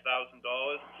 $385,000,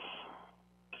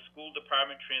 the School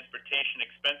Department Transportation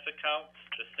Expense Account,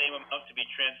 the same amount to be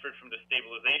transferred from the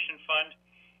Stabilization Fund.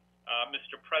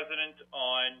 Mr. President,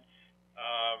 on,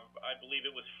 I believe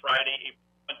it was Friday,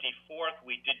 April 24th,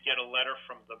 we did get a letter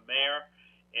from the mayor,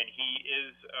 and he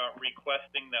is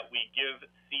requesting that we give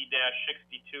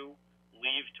C-62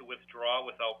 leave to withdraw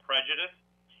without prejudice.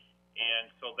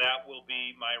 And so that will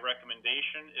be my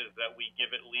recommendation, is that we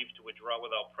give it leave to withdraw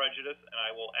without prejudice, and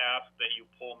I will ask that you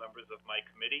poll members of my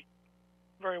committee.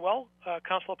 Very well.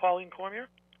 Councilor Pauline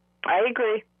Cormier? I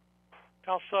agree.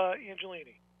 Councilor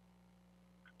Angelini?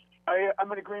 I'm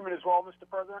in agreement as well, Mr.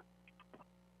 President.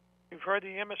 You've heard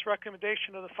the unanimous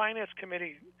recommendation of the Finance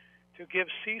Committee to give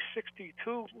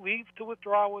C-62 leave to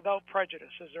withdraw without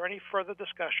prejudice. Is there any further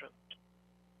discussion?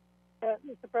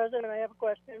 Mr. President, I have a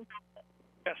question.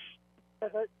 Yes.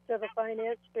 To the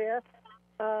finance chair.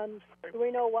 Do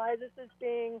we know why this is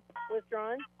being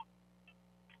withdrawn?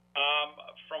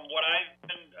 From what I've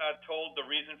been told, the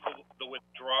reason for the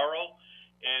withdrawal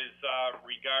is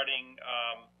regarding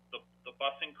the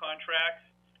busing contracts.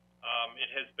 It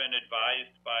has been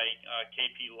advised by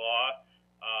KP Law,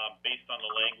 based on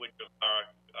the language of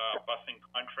our busing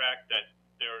contract, that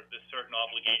there are certain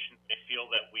obligations they feel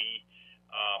that we,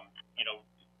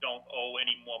 don't owe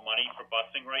any more money for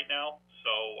busing right now.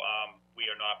 So we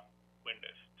are not,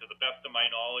 to the best of my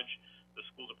knowledge, the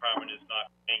school department is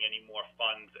not paying any more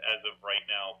funds as of right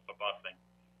now for busing.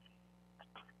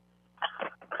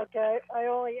 Okay, I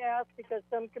only ask because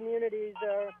some communities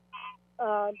are,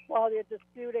 while they're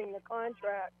disputing the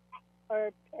contract,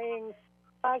 are paying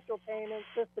partial payments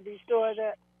just to be sure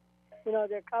that, you know,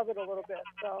 they're covered a little bit.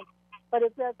 So, but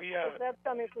if that's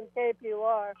coming from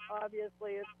KPUR,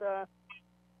 obviously it's a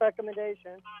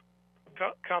recommendation.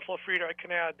 Councilor Frieda, I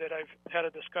can add that I've had a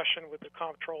discussion with the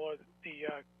comptroller. The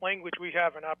language we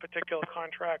have in our particular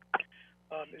contract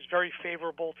is very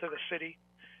favorable to the city,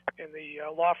 and the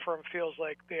law firm feels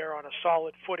like they're on a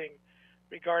solid footing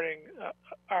regarding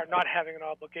our not having an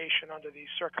obligation under these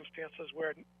circumstances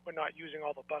where we're not using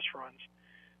all the bus runs.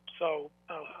 So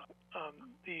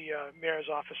the mayor's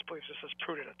office believes this is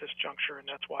prudent at this juncture, and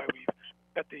that's why we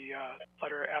got the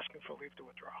letter asking for leave to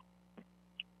withdraw.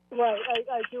 Right,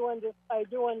 I do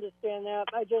understand that.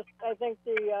 I think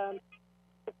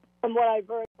from what I've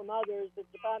heard from others, the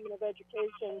Department of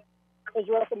Education is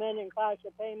recommending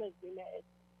partial payments be made.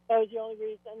 That was the only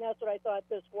reason, and that's what I thought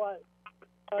this was.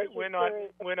 We're not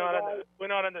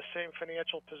in the same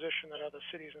financial position that other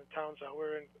cities and towns are.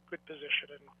 We're in a good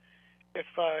position, and if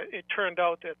it turned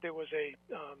out that there was a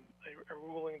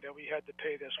ruling that we had to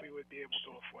pay this, we would be able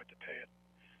to afford to pay it.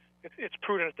 It's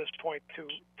prudent at this point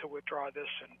to withdraw this,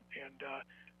 and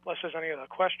unless there's any other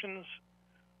questions.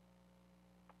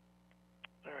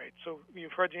 All right, so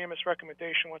you've heard the EMS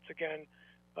recommendation once again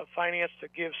of Finance to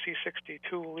give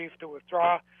C62 leave to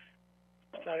withdraw,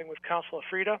 starting with Councilor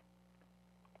Frieda.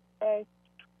 Yay.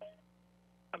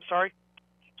 I'm sorry?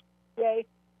 Yay.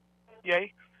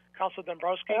 Yay. Councilor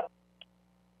Dombrowski?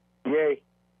 Yay.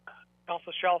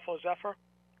 Councilor Shalfo Zephyr?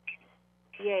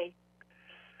 Yay.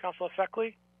 Councilor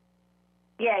Feckley?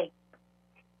 Yay.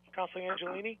 Councilor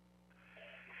Angelini?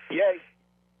 Yay.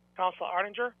 Councilor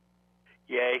Ardinger?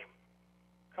 Yay.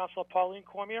 Councilor Pauline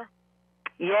Cormier?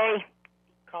 Yay.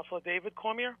 Councilor David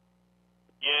Cormier?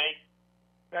 Yay.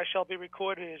 That shall be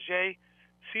recorded as yay.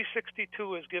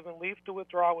 C62 is given leave to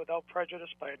withdraw without prejudice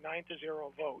by a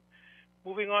 9-0 vote.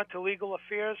 Moving on to legal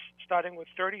affairs, starting with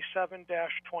 37-20.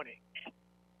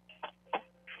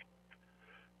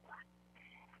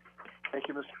 Thank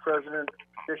you, Mr. President.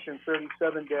 Petition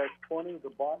 37-20, the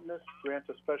botanist grants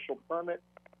a special permit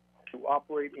to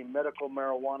operate a medical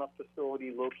marijuana facility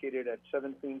located at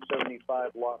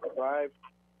 1775 Lock Drive.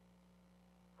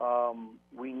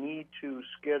 We need to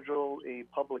schedule a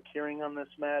public hearing on this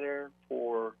matter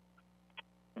for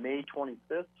May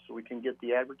 25th so we can get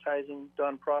the advertising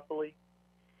done properly.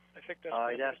 I think that's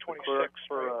I'd ask the clerk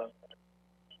for is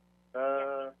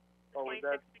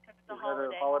that a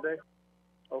holiday?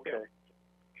 Okay. Yeah.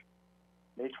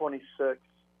 May 26th,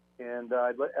 and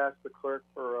I'd ask the clerk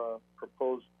for a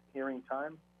proposed hearing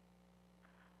time.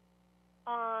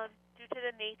 Due to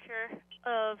the nature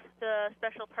of the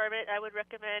special permit, I would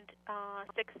recommend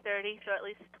 6:30, so at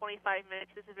least 25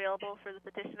 minutes is available for the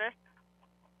petitioner.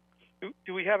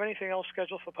 Do we have anything else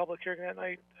scheduled for public hearing that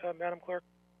night, Madam Clerk?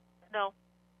 No.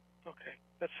 Okay,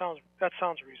 that sounds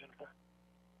reasonable.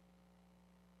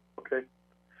 Okay,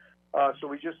 so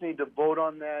we just need to vote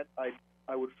on that.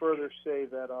 I would further say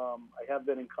that I have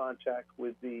been in contact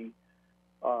with the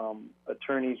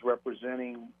attorneys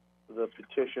representing the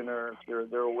petitioner.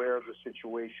 They're aware of the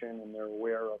situation, and they're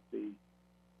aware of the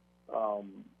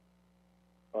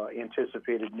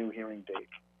anticipated new hearing date.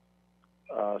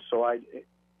 So I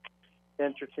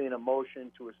entertain a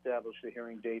motion to establish the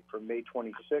hearing date for May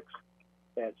 26th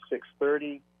at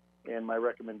 6:30, and my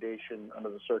recommendation under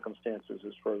the circumstances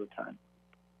is further time.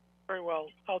 Very well.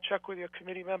 I'll check with your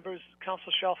committee members.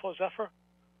 Councilor Shalfo Zephyr?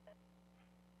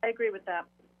 I agree with that.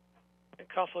 And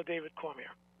Councilor David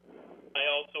Cormier? I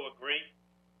also agree.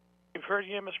 You've heard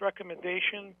EMS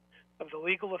recommendation of the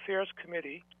Legal Affairs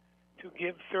Committee to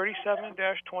give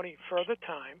 37-20 further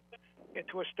time and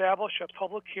to establish a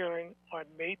public hearing on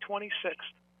May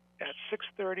 26th at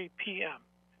 6:30 p.m.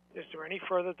 Is there any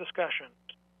further discussion?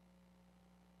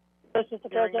 Mr.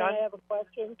 President, I have a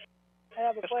question.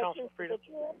 Yes, Councilor Frieda.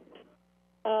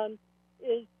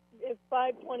 If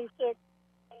 526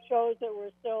 shows that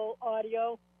we're still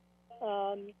audio,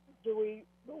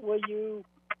 will you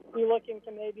be looking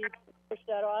to maybe push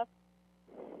that off?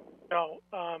 No,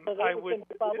 I would,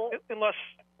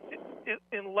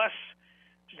 unless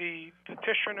the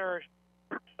petitioner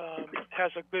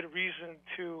has a good reason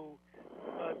to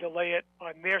delay it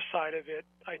on their side of it.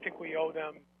 I think we owe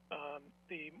them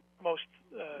the most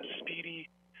speedy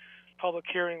public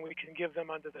hearing we can give them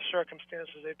under the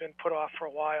circumstances. They've been put off for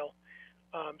a while.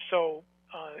 So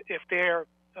if they're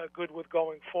good with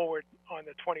going forward on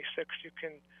the 26th, you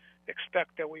can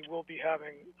expect that we will be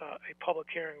having a public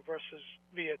hearing versus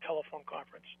via telephone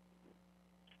conference.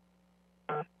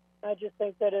 I just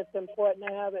think that it's important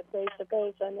to have it face to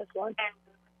face on this one.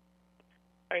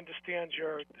 I understand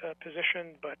your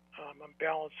position, but I'm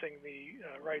balancing the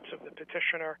rights of the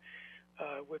petitioner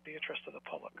with the interest of the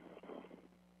public.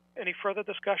 Any further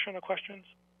discussion or questions?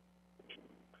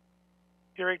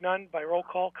 Hearing none, by roll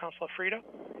call, Councilor Frida?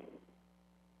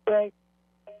 Yay.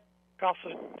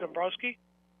 Councilor Dombrowski?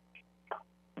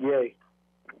 Yay.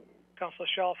 Councilor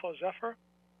Shalfo Zephyr?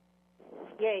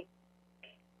 Yay.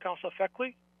 Councilor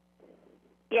Feckley?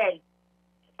 Yay.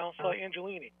 Councilor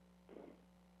Angelini?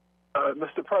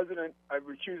 Mr. President, I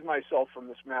recuse myself from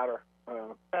this matter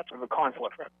of a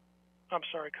conflict. Correct. I'm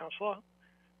sorry, Councilor.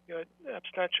 Your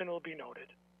abstention will be noted.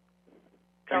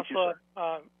 Thank Councilor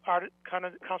you,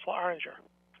 Councilor Arninger?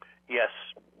 Yes.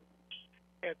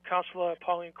 And Councilor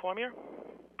Pauline Cormier?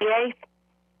 Yay.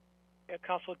 And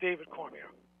Councilor David Cormier?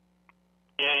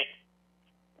 Yay.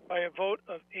 By a vote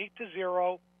of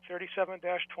 8-0,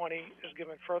 37-20 is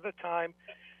given further time,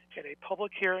 and a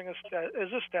public hearing is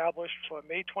established for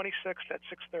May 26th at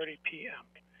 6:30 p.m.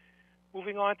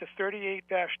 Moving on to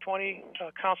 38-20,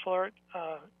 Councilor,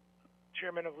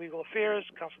 Chairman of Legal Affairs,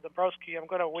 Councilor Dombrowski, I'm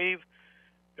going to waive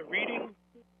the reading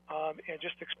and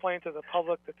just explain to the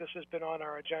public that this has been on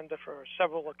our agenda for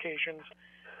several occasions.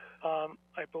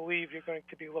 I believe you're going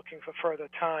to be looking for further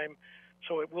time,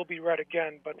 so it will be read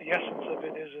again, but the essence of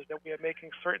it is that we are making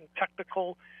certain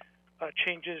technical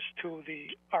changes to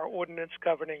our ordinance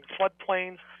governing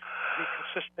floodplains to be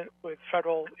consistent with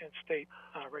federal and state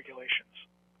regulations.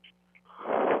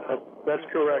 That's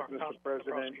correct, Mr.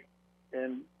 President,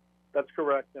 and that's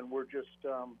correct. And we're just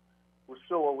we're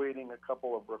still awaiting a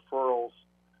couple of referrals.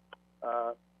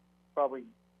 Probably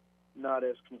not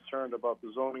as concerned about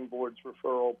the zoning board's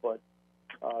referral, but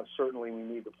certainly we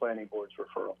need the planning board's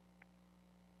referral.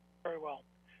 Very well.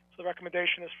 So the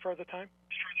recommendation is further time?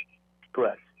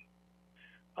 Correct.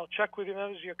 I'll check with the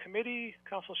members of your committee.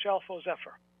 Councilor Shalfo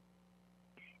Zephyr.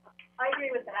 I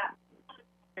agree with that.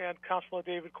 And Councilor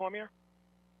David Cormier.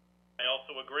 I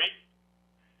also agree.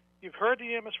 You've heard the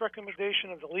unanimous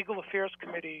recommendation of the Legal Affairs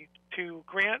Committee to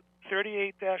grant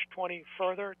 38-20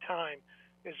 further time.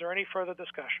 Is there any further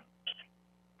discussion?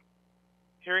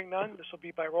 Hearing none, this will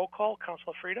be by roll call.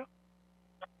 Councilor Frida?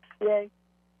 Yay.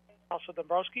 Councilor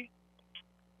Dombrowski?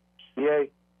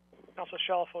 Yay. Councilor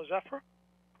Shalfo Zephyr?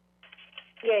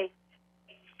 Yay.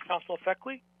 Councilor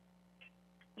Feckley?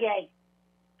 Yay.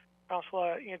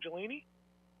 Councilor Angelini?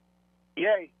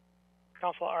 Yay.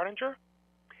 Councilor Arninger?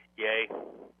 Yay.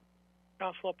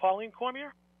 Councilor Pauline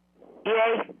Cormier?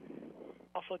 Yay.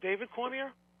 Councilor David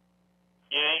Cormier?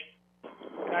 Yay.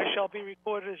 And I shall be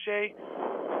recorded as yay.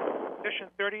 Petition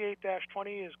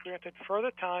 38-20 is granted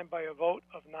further time by a vote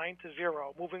of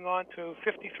 9-0. Moving on to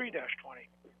 53-20.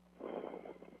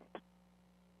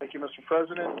 Thank you, Mr.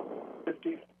 President.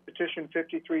 Petition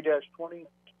 53-20,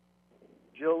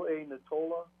 Jill A.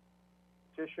 Natola,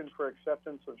 petition for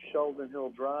acceptance of Sheldon Hill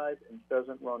Drive and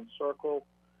Pheasant Run Circle.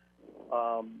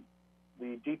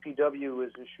 The DPW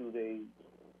has issued a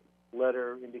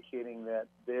letter indicating that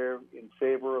they're in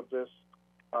favor of this.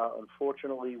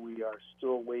 Unfortunately, we are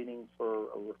still waiting for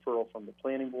a referral from the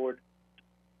planning board.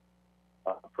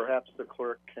 Perhaps the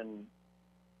clerk can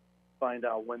find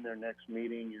out when their next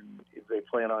meeting and if they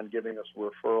plan on giving us a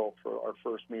referral for our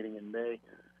first meeting in May.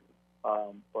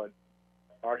 But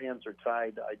our hands are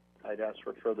tied. I'd ask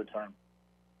for further time.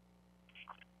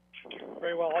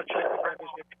 Very well. I'll check with members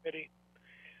of the committee.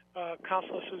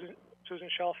 Councilor Susan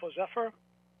Shalfo Zephyr?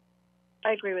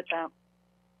 I agree with that.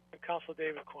 And Councilor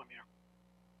David Cormier?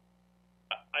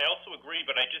 I also agree,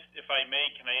 but if I may,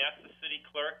 can I ask the city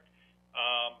clerk?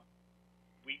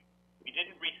 We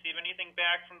didn't receive anything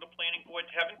back from the planning board.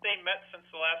 Haven't they met since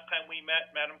the last time we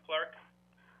met, Madam Clerk?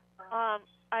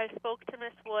 I spoke to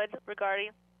Ms. Wood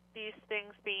regarding these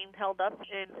things being held up,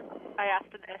 and I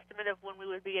asked an estimate of when we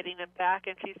would be getting them back,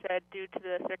 and she said due to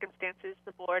the circumstances,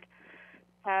 the board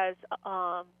has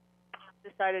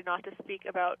decided not to speak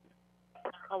about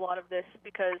a lot of this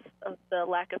because of the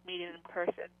lack of meeting in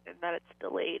person and that it's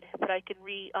delayed. But I can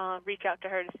reach out to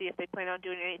her to see if they plan on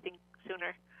doing anything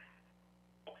sooner.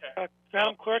 Okay.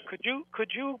 Madam Clerk, could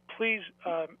you please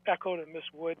echo to Ms.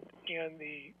 Wood and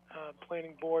the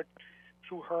planning board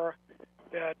through her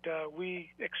that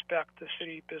we expect the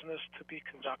city business to be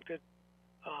conducted.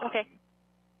 Okay.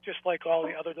 Just like all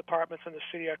the other departments in the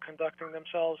city are conducting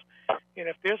themselves. And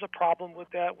if there's a problem with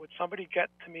that, would somebody get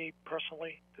to me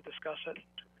personally to discuss it?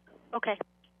 Okay.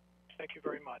 Thank you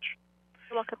very much.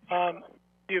 You're welcome.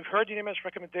 You've heard the unanimous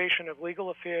recommendation of Legal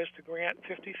Affairs to grant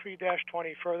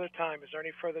 53-20 further time. Is there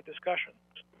any further discussion?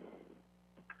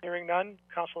 Hearing none.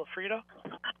 Councilor Frida?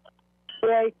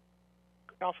 Yay.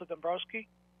 Councilor Dombrowski?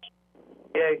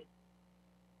 Yay.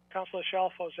 Councilor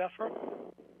Shalfo Zephyr.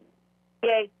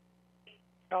 Yay.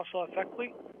 Councilor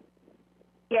Feckley.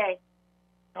 Yay.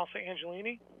 Councilor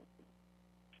Angelini.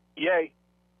 Yay.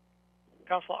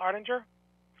 Councilor Ardinger.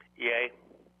 Yay.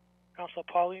 Councilor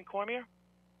Pauline Cormier.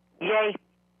 Yay.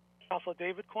 Councilor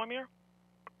David Cormier.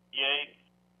 Yay.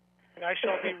 And I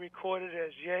shall be recorded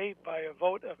as yay by a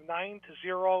vote of 9-0.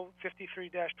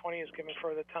 53-20 is given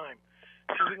further time.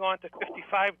 Moving on to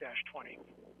 55-20.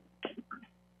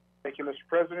 Thank you, Mr.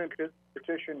 President.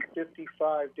 Petition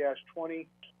 55-20.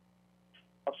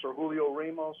 Officer Julio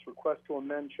Ramos, request to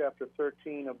amend Chapter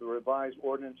 13 of the revised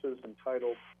ordinances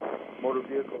entitled Motor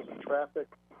Vehicles and Traffic.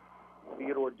 Be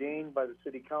it ordained by the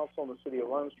City Council in the City of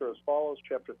Leominster as follows.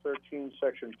 Chapter 13,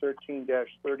 Section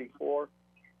 13-34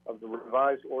 of the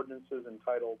revised ordinances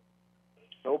entitled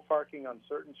No Parking on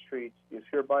Certain Streets is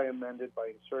hereby amended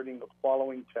by inserting the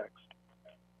following text.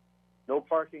 No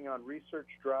parking on Research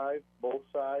Drive, both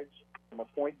sides, from a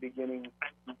point beginning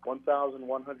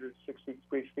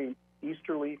 1,163 feet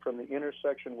easterly from the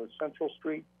intersection with Central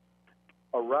Street,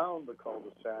 around the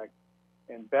cul-de-sac,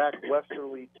 and back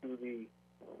westerly to the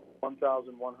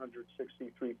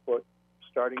 1,163-foot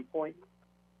starting point.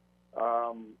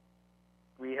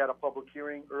 We had a public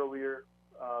hearing earlier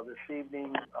this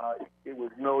evening. It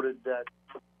was noted that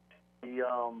the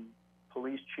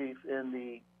police chief and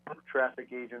the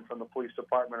traffic agent from the police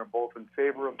department are both in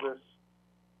favor of this.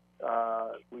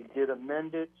 We did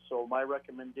amend it, so my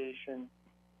recommendation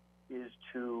is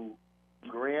to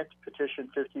grant petition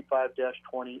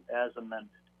 55-20 as amended.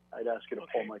 I'd ask you to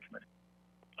poll my committee.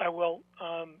 I will.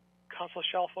 Councilor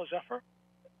Shalfo Zephyr.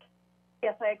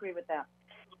 Yes, I agree with that.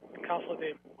 And Councilor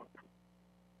David.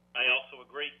 I also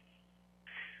agree.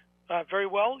 Very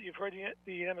well. You've heard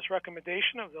the unanimous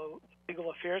recommendation of the Legal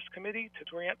Affairs Committee to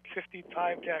grant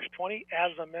 55-20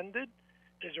 as amended.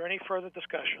 Is there any further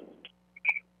discussion?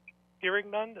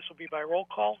 Hearing none, this will be by roll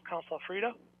call. Councilor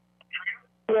Frida.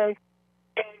 Yay.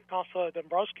 Councilor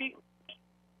Dombrowski.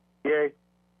 Yay.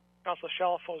 Councilor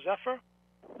Shalfo Zephyr.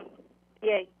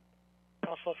 Yay.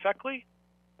 Councilor Feckley.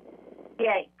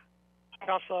 Yay.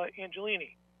 Councilor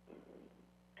Angelini.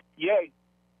 Yay.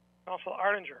 Councilor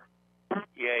Ardinger.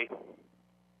 Yay.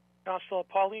 Councilor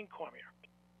Pauline Cormier.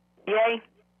 Yay.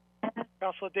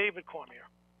 Councilor David Cormier.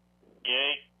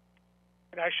 Yay.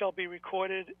 And I shall be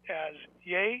recorded as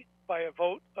yay by a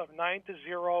vote of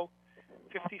 9-0.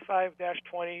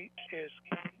 55-20 is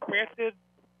granted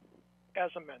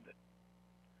as amended.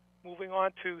 Moving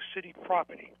on to city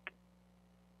property.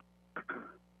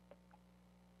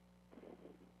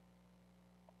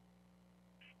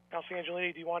 Councilor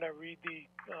Angelini, do you want to read the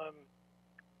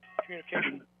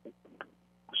communication?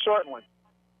 Certainly.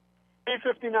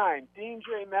 A59, Dean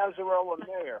J. Mazzarella,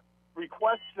 Mayor,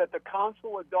 requests that the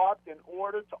council adopt an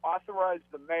order to authorize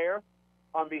the mayor,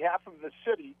 on behalf of the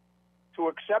city, to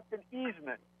accept an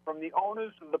easement from the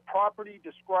owners of the property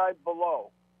described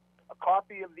below. A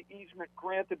copy of the easement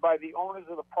granted by the owners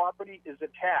of the property is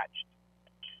attached.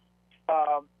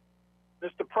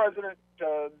 Mr. President,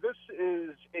 this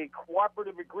is a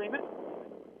cooperative agreement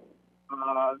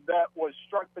that was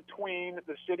struck between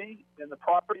the city and the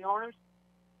property owners.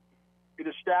 It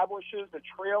establishes a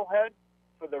trailhead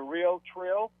for the rail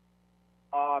trail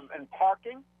and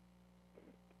parking.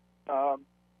 The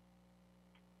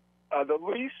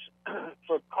lease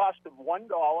for a cost of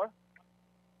 $1,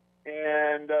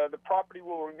 and the property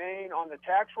will remain on the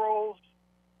tax rolls.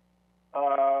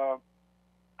 I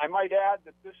might add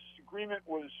that this agreement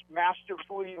was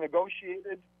masterfully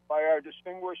negotiated by our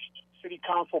distinguished City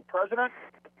Council President,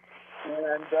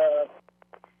 and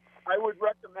I would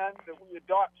recommend that we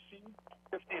adopt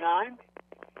C-59,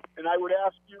 and I would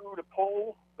ask you to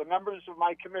poll the members of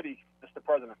my committee, Mr.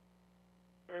 President.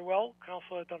 Very well.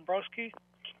 Councilor Dombrowski.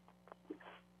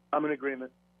 I'm in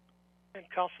agreement. And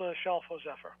Councilor Shalfo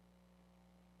Zephyr.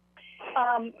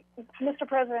 Mr.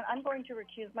 President, I'm going to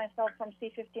recuse myself from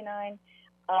C-59.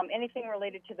 Anything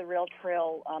related to the rail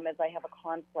trail, as I have a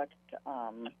conflict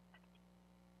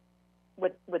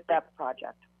with that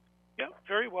project. Yeah,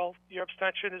 very well. Your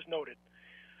abstention is noted.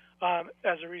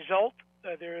 As a result,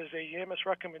 there is a unanimous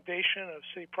recommendation of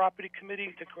City Property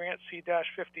Committee to grant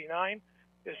C-59.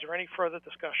 Is there any further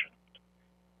discussion?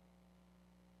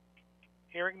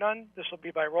 Hearing none, this will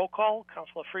be by roll call.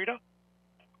 Councilor Frida.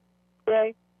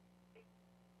 Yay.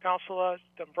 Councilor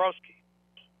Dombrowski.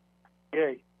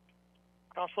 Yay.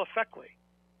 Councilor Feckley.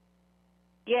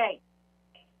 Yay.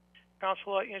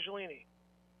 Councilor Angelini.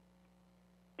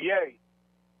 Yay.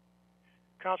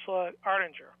 Councilor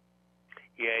Ardinger.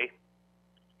 Yay.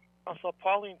 Councilor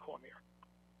Pauline Cormier.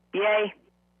 Yay.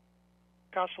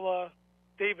 Councilor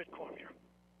David Cormier.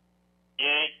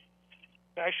 Yay.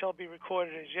 I shall be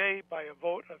recorded as yea by a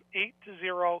vote of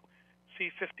 8-0.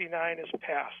 C-59 is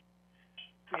passed.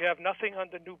 We have nothing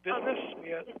under new business.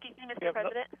 Excuse me, Mr.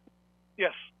 President?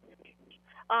 Yes.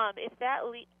 If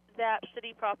that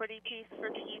city property piece for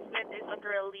the easement is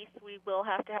under a lease, we will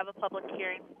have to have a public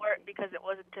hearing for it because it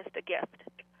wasn't just a gift.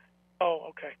 Oh,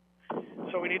 okay.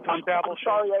 So we need to establish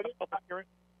a public hearing?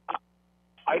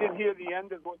 I didn't hear the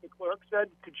end of what the clerk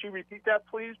said. Could she repeat that,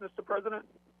 please, Mr. President?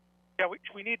 Yeah,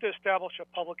 we need to establish a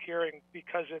public hearing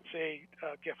because it's a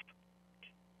gift.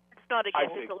 It's not a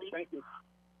gift, it's a lease. Thank you.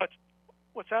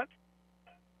 What's that?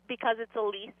 Because it's a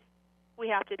lease, we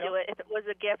have to do it. If it was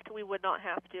a gift, we would not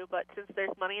have to. But since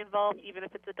there's money involved, even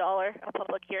if it's $1, a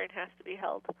public hearing has to be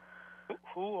held.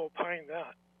 Who opined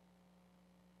that?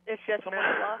 It's just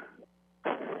mass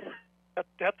law.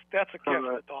 That's a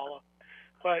gift, $1.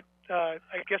 But I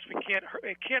guess it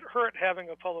can't hurt having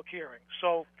a public hearing.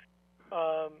 So,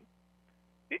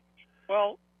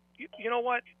 you know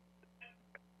what?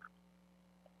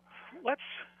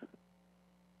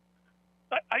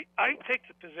 I take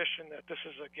the position that this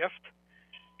is a gift.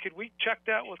 Could we check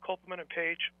that with Copeland and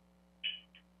Page?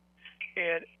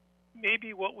 And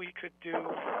maybe what we could do,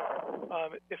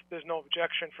 if there's no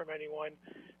objection from anyone,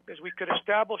 is we could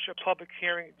establish a public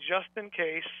hearing just in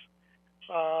case,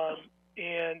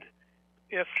 and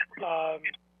if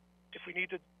we need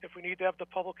to have the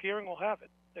public hearing, we'll have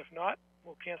it. If not,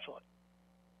 we'll cancel it.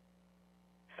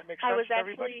 That makes sense to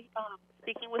everybody? I was actually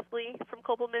speaking with Lee from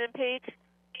Copeland and Page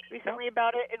recently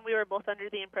about it, and we were both under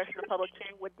the impression a public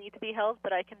hearing would need to be held,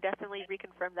 but I can definitely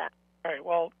reconfirm that. All right.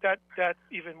 Well, that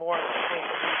even more explains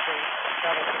the need to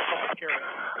establish a public hearing.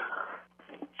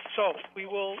 So we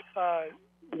will.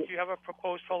 Do you have a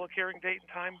proposed public hearing date and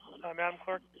time, Madam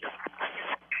Clerk?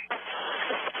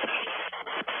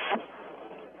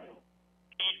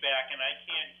 Feedback, and I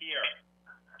can't hear.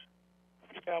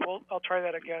 Yeah. I'll try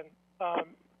that again.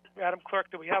 Madam Clerk,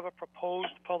 do we have a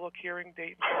proposed public hearing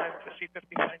date and time for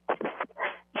C-59?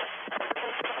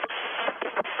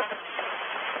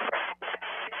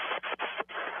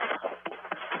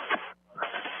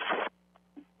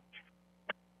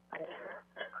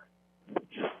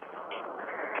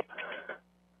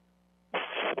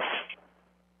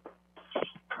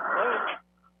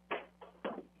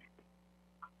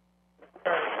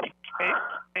 All right.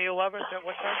 May 11th at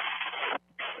what time?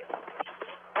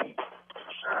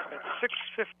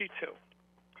 6:52.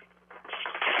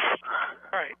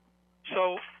 All right.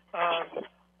 So,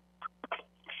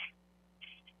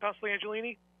 Councilor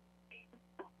Angelini?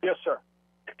 Yes, sir.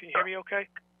 Can you hear me okay?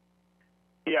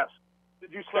 Yes.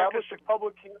 Did you establish a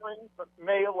public hearing for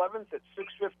May 11th at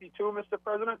 6:52, Mr.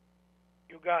 President?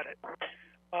 You got it.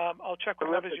 I'll check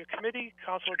with members of your committee.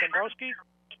 Councilor Dombrowski?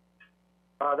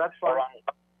 That's fine.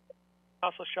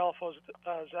 Councilor Shalfo,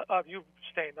 you've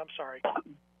abstained. I'm sorry.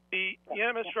 The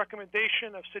unanimous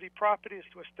recommendation of city property is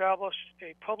to establish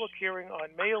a public hearing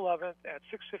on May 11th at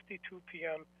 6:52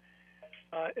 p.m.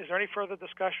 Is there any further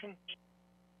discussion?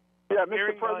 Yeah,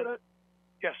 Mr. President?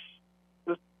 Yes.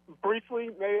 Just briefly,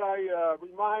 may I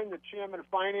remind the Chairman of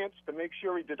Finance to make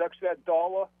sure he deducts that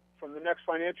 $1 from the next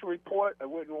financial report? I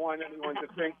wouldn't want anyone to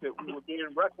think that we were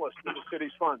being reckless with the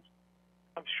city's funds.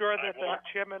 I'm sure that the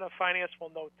Chairman of Finance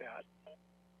will note that.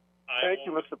 Thank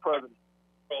you, Mr. President.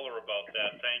 About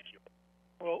that, thank you.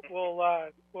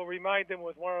 We'll remind him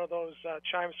with one of those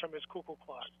chimes from his cuckoo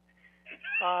clock.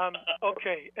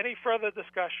 Okay. Any further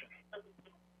discussion?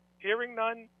 Hearing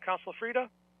none. Councilor Frida?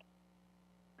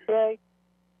 Yay.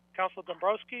 Councilor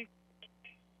Dombrowski?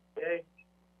 Yay.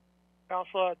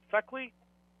 Councilor Feckley?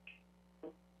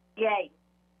 Yay.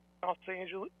 Councilor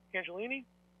Angelini?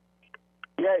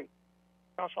 Yay.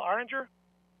 Councilor Oranger?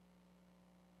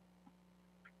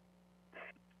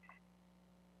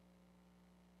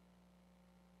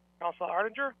 Councilor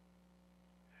Ardinger?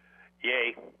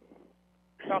 Yay.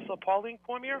 Councilor Pauline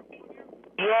Cormier?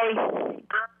 Yay.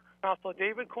 Councilor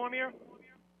David Cormier?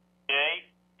 Yay.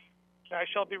 I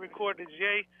shall be recorded as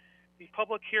yay. The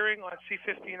public hearing on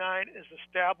C-59 is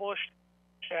established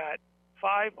at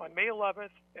 5 on May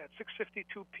 11th at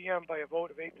 6:52 p.m. by a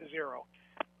vote of 8-0.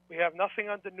 We have nothing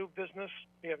under new business.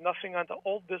 We have nothing under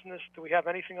old business. Do we have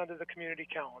anything under the community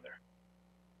calendar?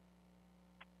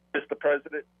 Mr.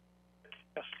 President?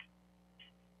 Yes.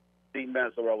 Dean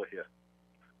Mazzarella here.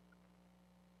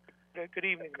 Good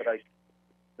evening. Could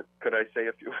I say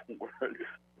a few words?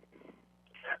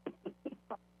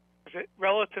 Is it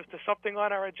relative to something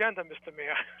on our agenda, Mr.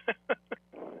 Mayor?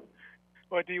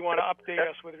 Or do you want to update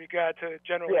us with regard to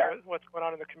generally what's going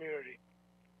on in the community?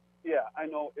 Yeah, I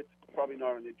know it's probably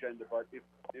not on the agenda, but if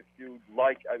you'd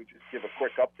like, I would just give a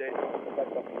quick update.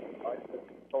 That's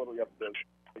totally up to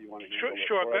you want to handle it.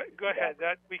 Sure. Go ahead.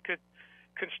 That we could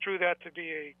construe that to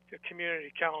be a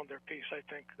community calendar piece, I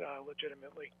think,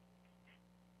 legitimately.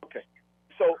 Okay.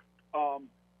 So,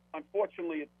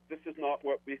 unfortunately, this is not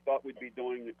what we thought we'd be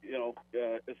doing,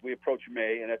 as we approach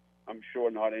May, and that's, I'm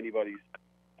sure, not anybody's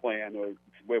plan or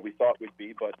where we thought we'd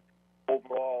be. But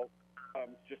overall,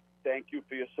 just thank you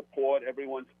for your support.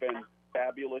 Everyone's been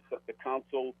fabulous at the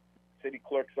council, city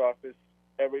clerk's office.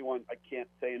 Everyone, I can't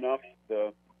say enough.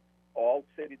 All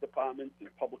city departments and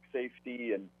public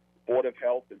safety and Board of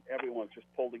Health and everyone's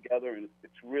just pulled together, and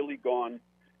it's really gone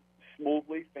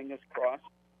smoothly, fingers crossed.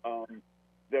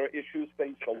 There are issues,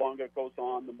 things, the longer it goes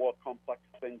on, the more complex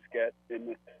things get,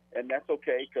 and that's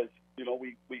okay, because,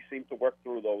 we seem to work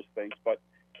through those things. But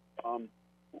I'm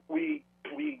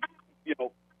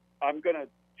going to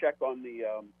check on the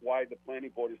why the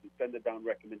planning board isn't sending down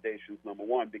recommendations, number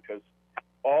one, because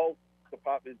all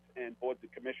departments and boards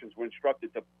and commissions were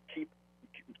instructed to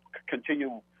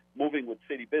continue moving with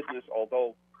city business,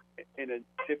 although in a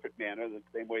different manner, the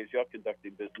same way as you're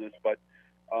conducting business. But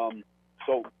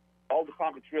so all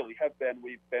departments really have been.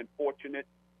 We've been fortunate.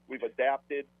 We've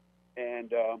adapted,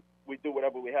 and we do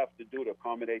whatever we have to do to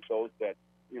accommodate those that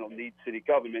need city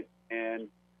government. And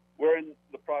we're in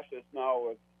the process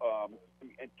now of,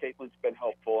 and Caitlin's been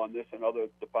helpful on this, and other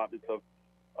departments of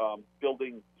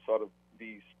building sort of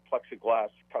these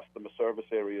plexiglass customer service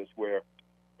areas where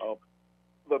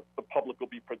the public will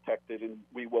be protected, and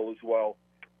we will as well,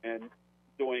 and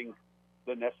doing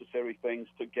the necessary things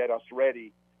to get us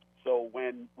ready. So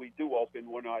when we do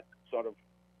open, we're not sort of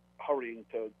hurrying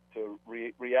to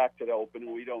react to the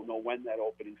opening. We don't know when that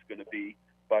opening is going to be,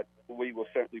 but we will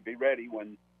certainly be ready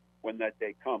when that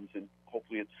day comes, and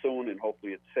hopefully it's soon, and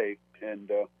hopefully it's safe. And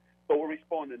so we'll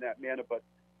respond in that manner. But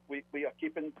we are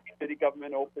keeping city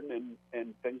government open,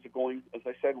 and things are going, as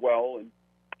I said, well. And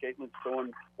Caitlin's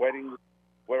doing weddings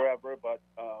wherever, but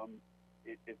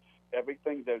it's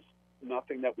everything. There's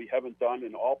nothing that we haven't done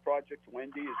in all projects.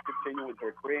 Wendy is continuing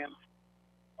her grants.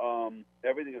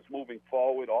 Everything is moving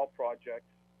forward, all projects,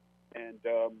 and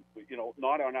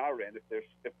not on our end.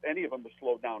 If any of them have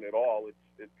slowed down at all,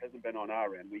 it hasn't been on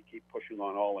our end. We keep pushing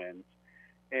on all ends,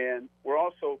 and we're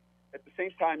also, at the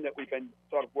same time that we've been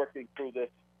sort of working through this,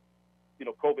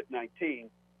 COVID-19,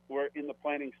 we're in the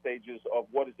planning stages of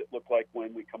what does it look like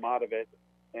when we come out of it,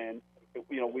 and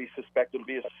we suspect it'll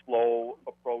be a slow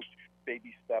approach,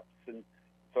 baby steps, and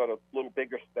sort of little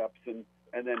bigger steps, and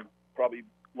then probably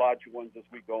larger ones as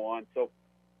we go on. So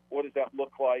what does that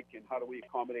look like, and how do we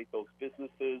accommodate those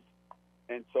businesses?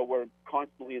 And so we're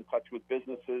constantly in touch with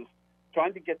businesses,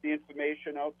 trying to get the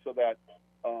information out so that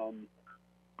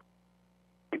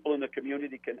people in the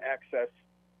community can access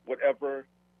whatever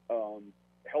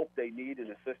help they need and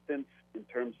assistance in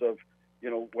terms of,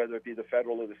 whether it be the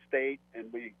federal or the state.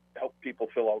 And we help people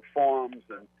fill out forms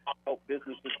and help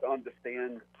businesses to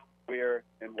understand where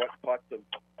and what parts of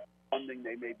funding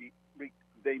they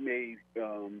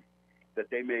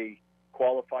may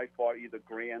qualify for, either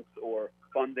grants or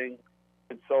funding.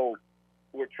 And so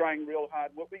we're trying real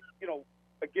hard. What we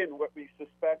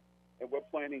suspect and we're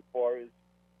planning for is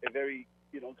a very,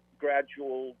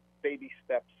 gradual baby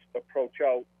steps approach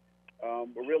out.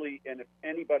 We're really, and if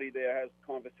anybody there has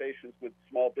conversations with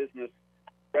small business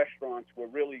restaurants, we're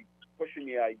really pushing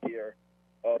the idea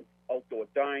of outdoor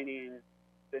dining,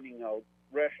 sending out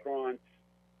restaurants.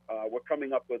 We're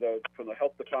coming up with from the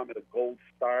health department, a gold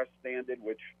star standard,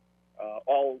 which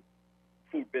all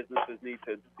food businesses need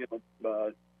to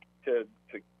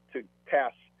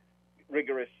pass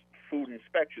rigorous food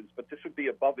inspections. But this would be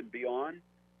above and beyond,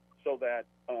 so that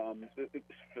for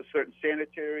certain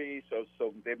sanitary, so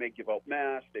they may give out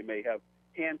masks, they may have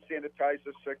hand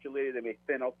sanitizer circulated, they may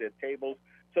thin out their tables.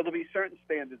 So there'll be certain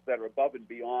standards that are above and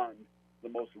beyond the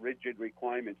most rigid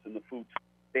requirements in the food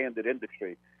standard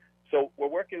industry. So we're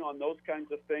working on those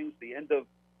kinds of things. The end of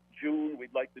June,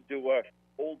 we'd like to do a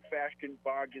old-fashioned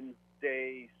bargain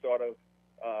day sort of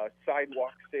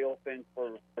sidewalk sale thing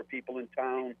for people in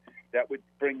town. That would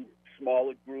bring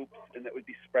smaller groups, and that would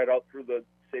be spread out through the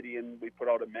city, and we put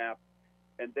out a map.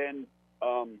 And then,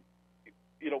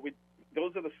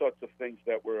 those are the sorts of things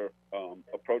that we're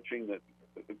approaching, that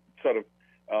sort of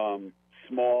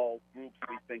small groups.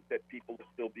 We think that people will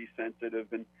still be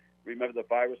sensitive, and remember, the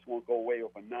virus won't go away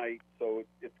overnight, so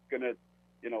it's gonna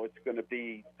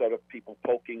be sort of people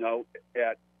poking out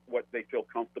at what they feel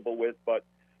comfortable with. But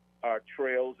our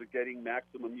trails are getting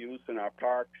maximum use in our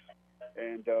parks,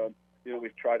 and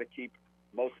we've tried to keep.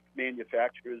 Most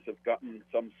manufacturers have gotten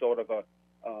some sort of a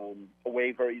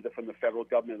waiver, either from the federal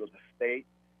government or the state,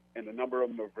 and a number of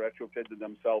them have retrofitted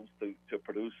themselves to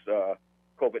produce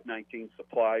COVID-19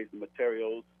 supplies and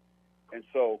materials. And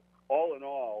so, all in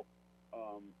all,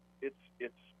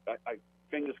 I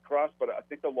fingers crossed, but I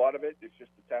think a lot of it is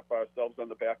just to tap ourselves on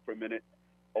the back for a minute.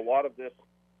 A lot of this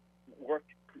work,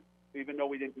 even though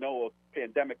we didn't know a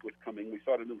pandemic was coming, we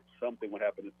sort of knew something would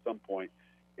happen at some point.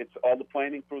 It's all the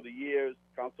planning through the years,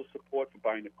 council support for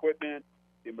buying equipment,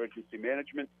 the emergency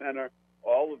management center,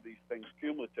 all of these things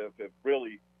cumulative have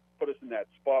really put us in that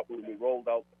spot when we rolled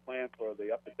out the plan for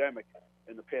the epidemic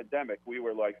and the pandemic. We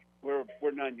were like, we're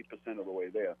 90% of the way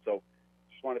there. So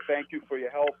just want to thank you for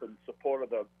your help and support of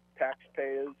the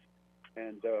taxpayers.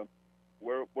 And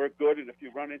we're good. And if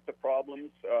you run into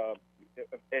problems,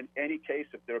 in any case,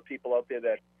 if there are people out there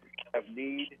that have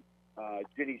need,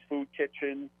 Ginny's Food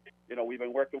Kitchen, you know, we've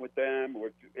been working with them,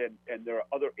 and there are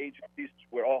other agencies.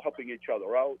 We're all helping each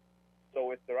other out.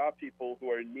 So if there are people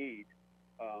who are in need,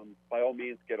 by all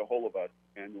means, get a hold of us,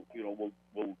 and you know,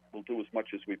 we'll do as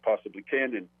much as we possibly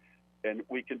can, and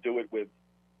we can do it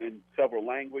in several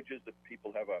languages if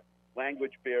people have a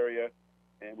language barrier,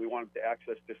 and we want them to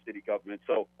access the city government.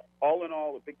 So all in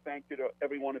all, a big thank you to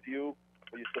every one of you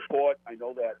for your support. I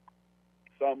know that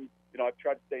I've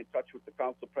tried to stay in touch with the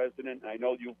council president. I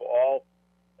know you've all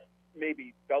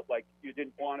maybe felt like you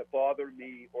didn't want it bother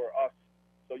me or us,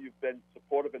 so you've been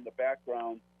supportive in the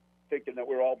background, thinking that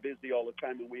we're all busy all the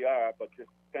time, and we are, but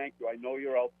just thank you. I know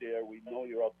you're out there. We know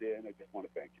you're out there, and I just want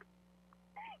to thank you.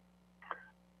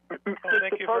 Well,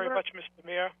 thank you very much, Mr.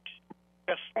 Mayor.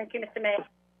 Yes. Thank you, Mr. Mayor.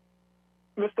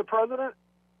 Mr. President?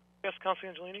 Yes,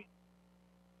 Councilor Angelini?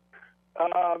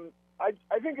 I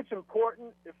think it's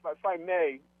important, if I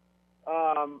may,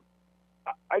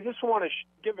 I just want to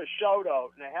give a shout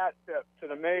out and a hat tip to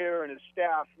the mayor and his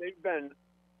staff. They've been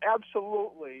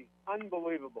absolutely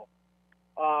unbelievable.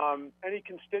 Any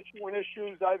constituent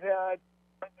issues I've had,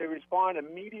 they respond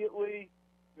immediately.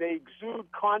 They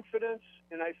exude confidence,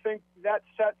 and I think that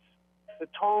sets the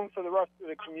tone for the rest of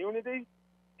the community.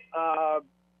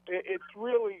 It's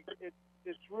really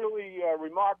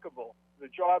remarkable, the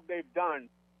job they've done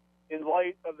in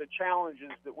light of the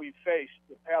challenges that we've faced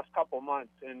the past couple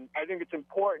months. And I think it's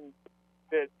important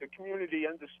that the community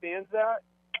understands that.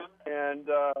 And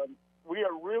we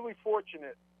are really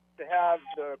fortunate to have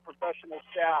the professional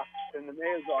staff in the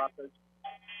mayor's office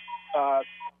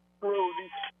through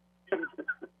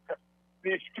these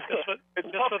just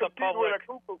for the public.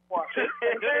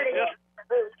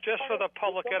 Just for the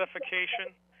public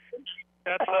edification,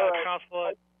 that's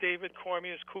Councilor David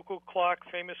Cormier's cuckoo clock,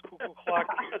 famous cuckoo clock,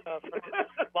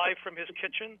 live from his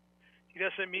kitchen. He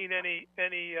doesn't mean any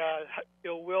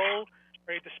ill will or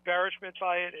any disparagement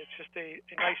by it. It's just a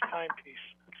nice timepiece.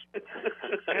 Go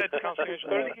ahead, Councilor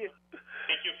Angelini.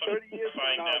 30 years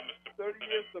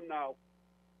from now,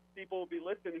 people will be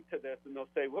listening to this and they'll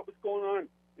say, "What was going on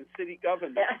in city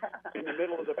government in the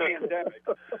middle of the pandemic?"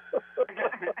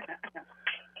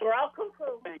 We're all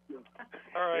cuckoo. Thank you.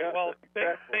 All right. Yeah, well,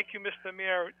 exactly. thank you, Mr.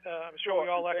 Mayor. I'm sure we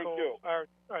all echo our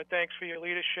thanks for your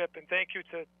leadership, and thank you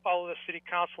to all of the city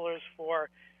councilors for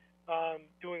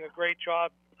doing a great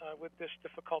job with this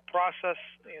difficult process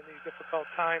and these difficult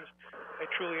times. I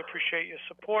truly appreciate your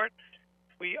support.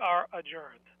 We are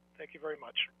adjourned. Thank you very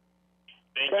much.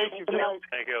 Thank you. Thank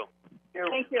you.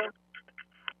 Thank you.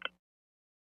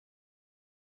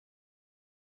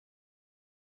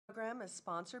 The program is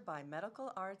sponsored by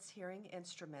Medical Arts Hearing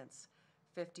Instruments,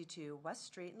 52 West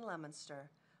Street in Leominster,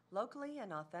 locally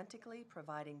and authentically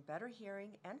providing better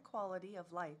hearing and quality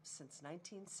of life since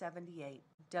 1978.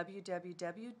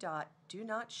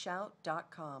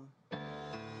 www.donotshout.com.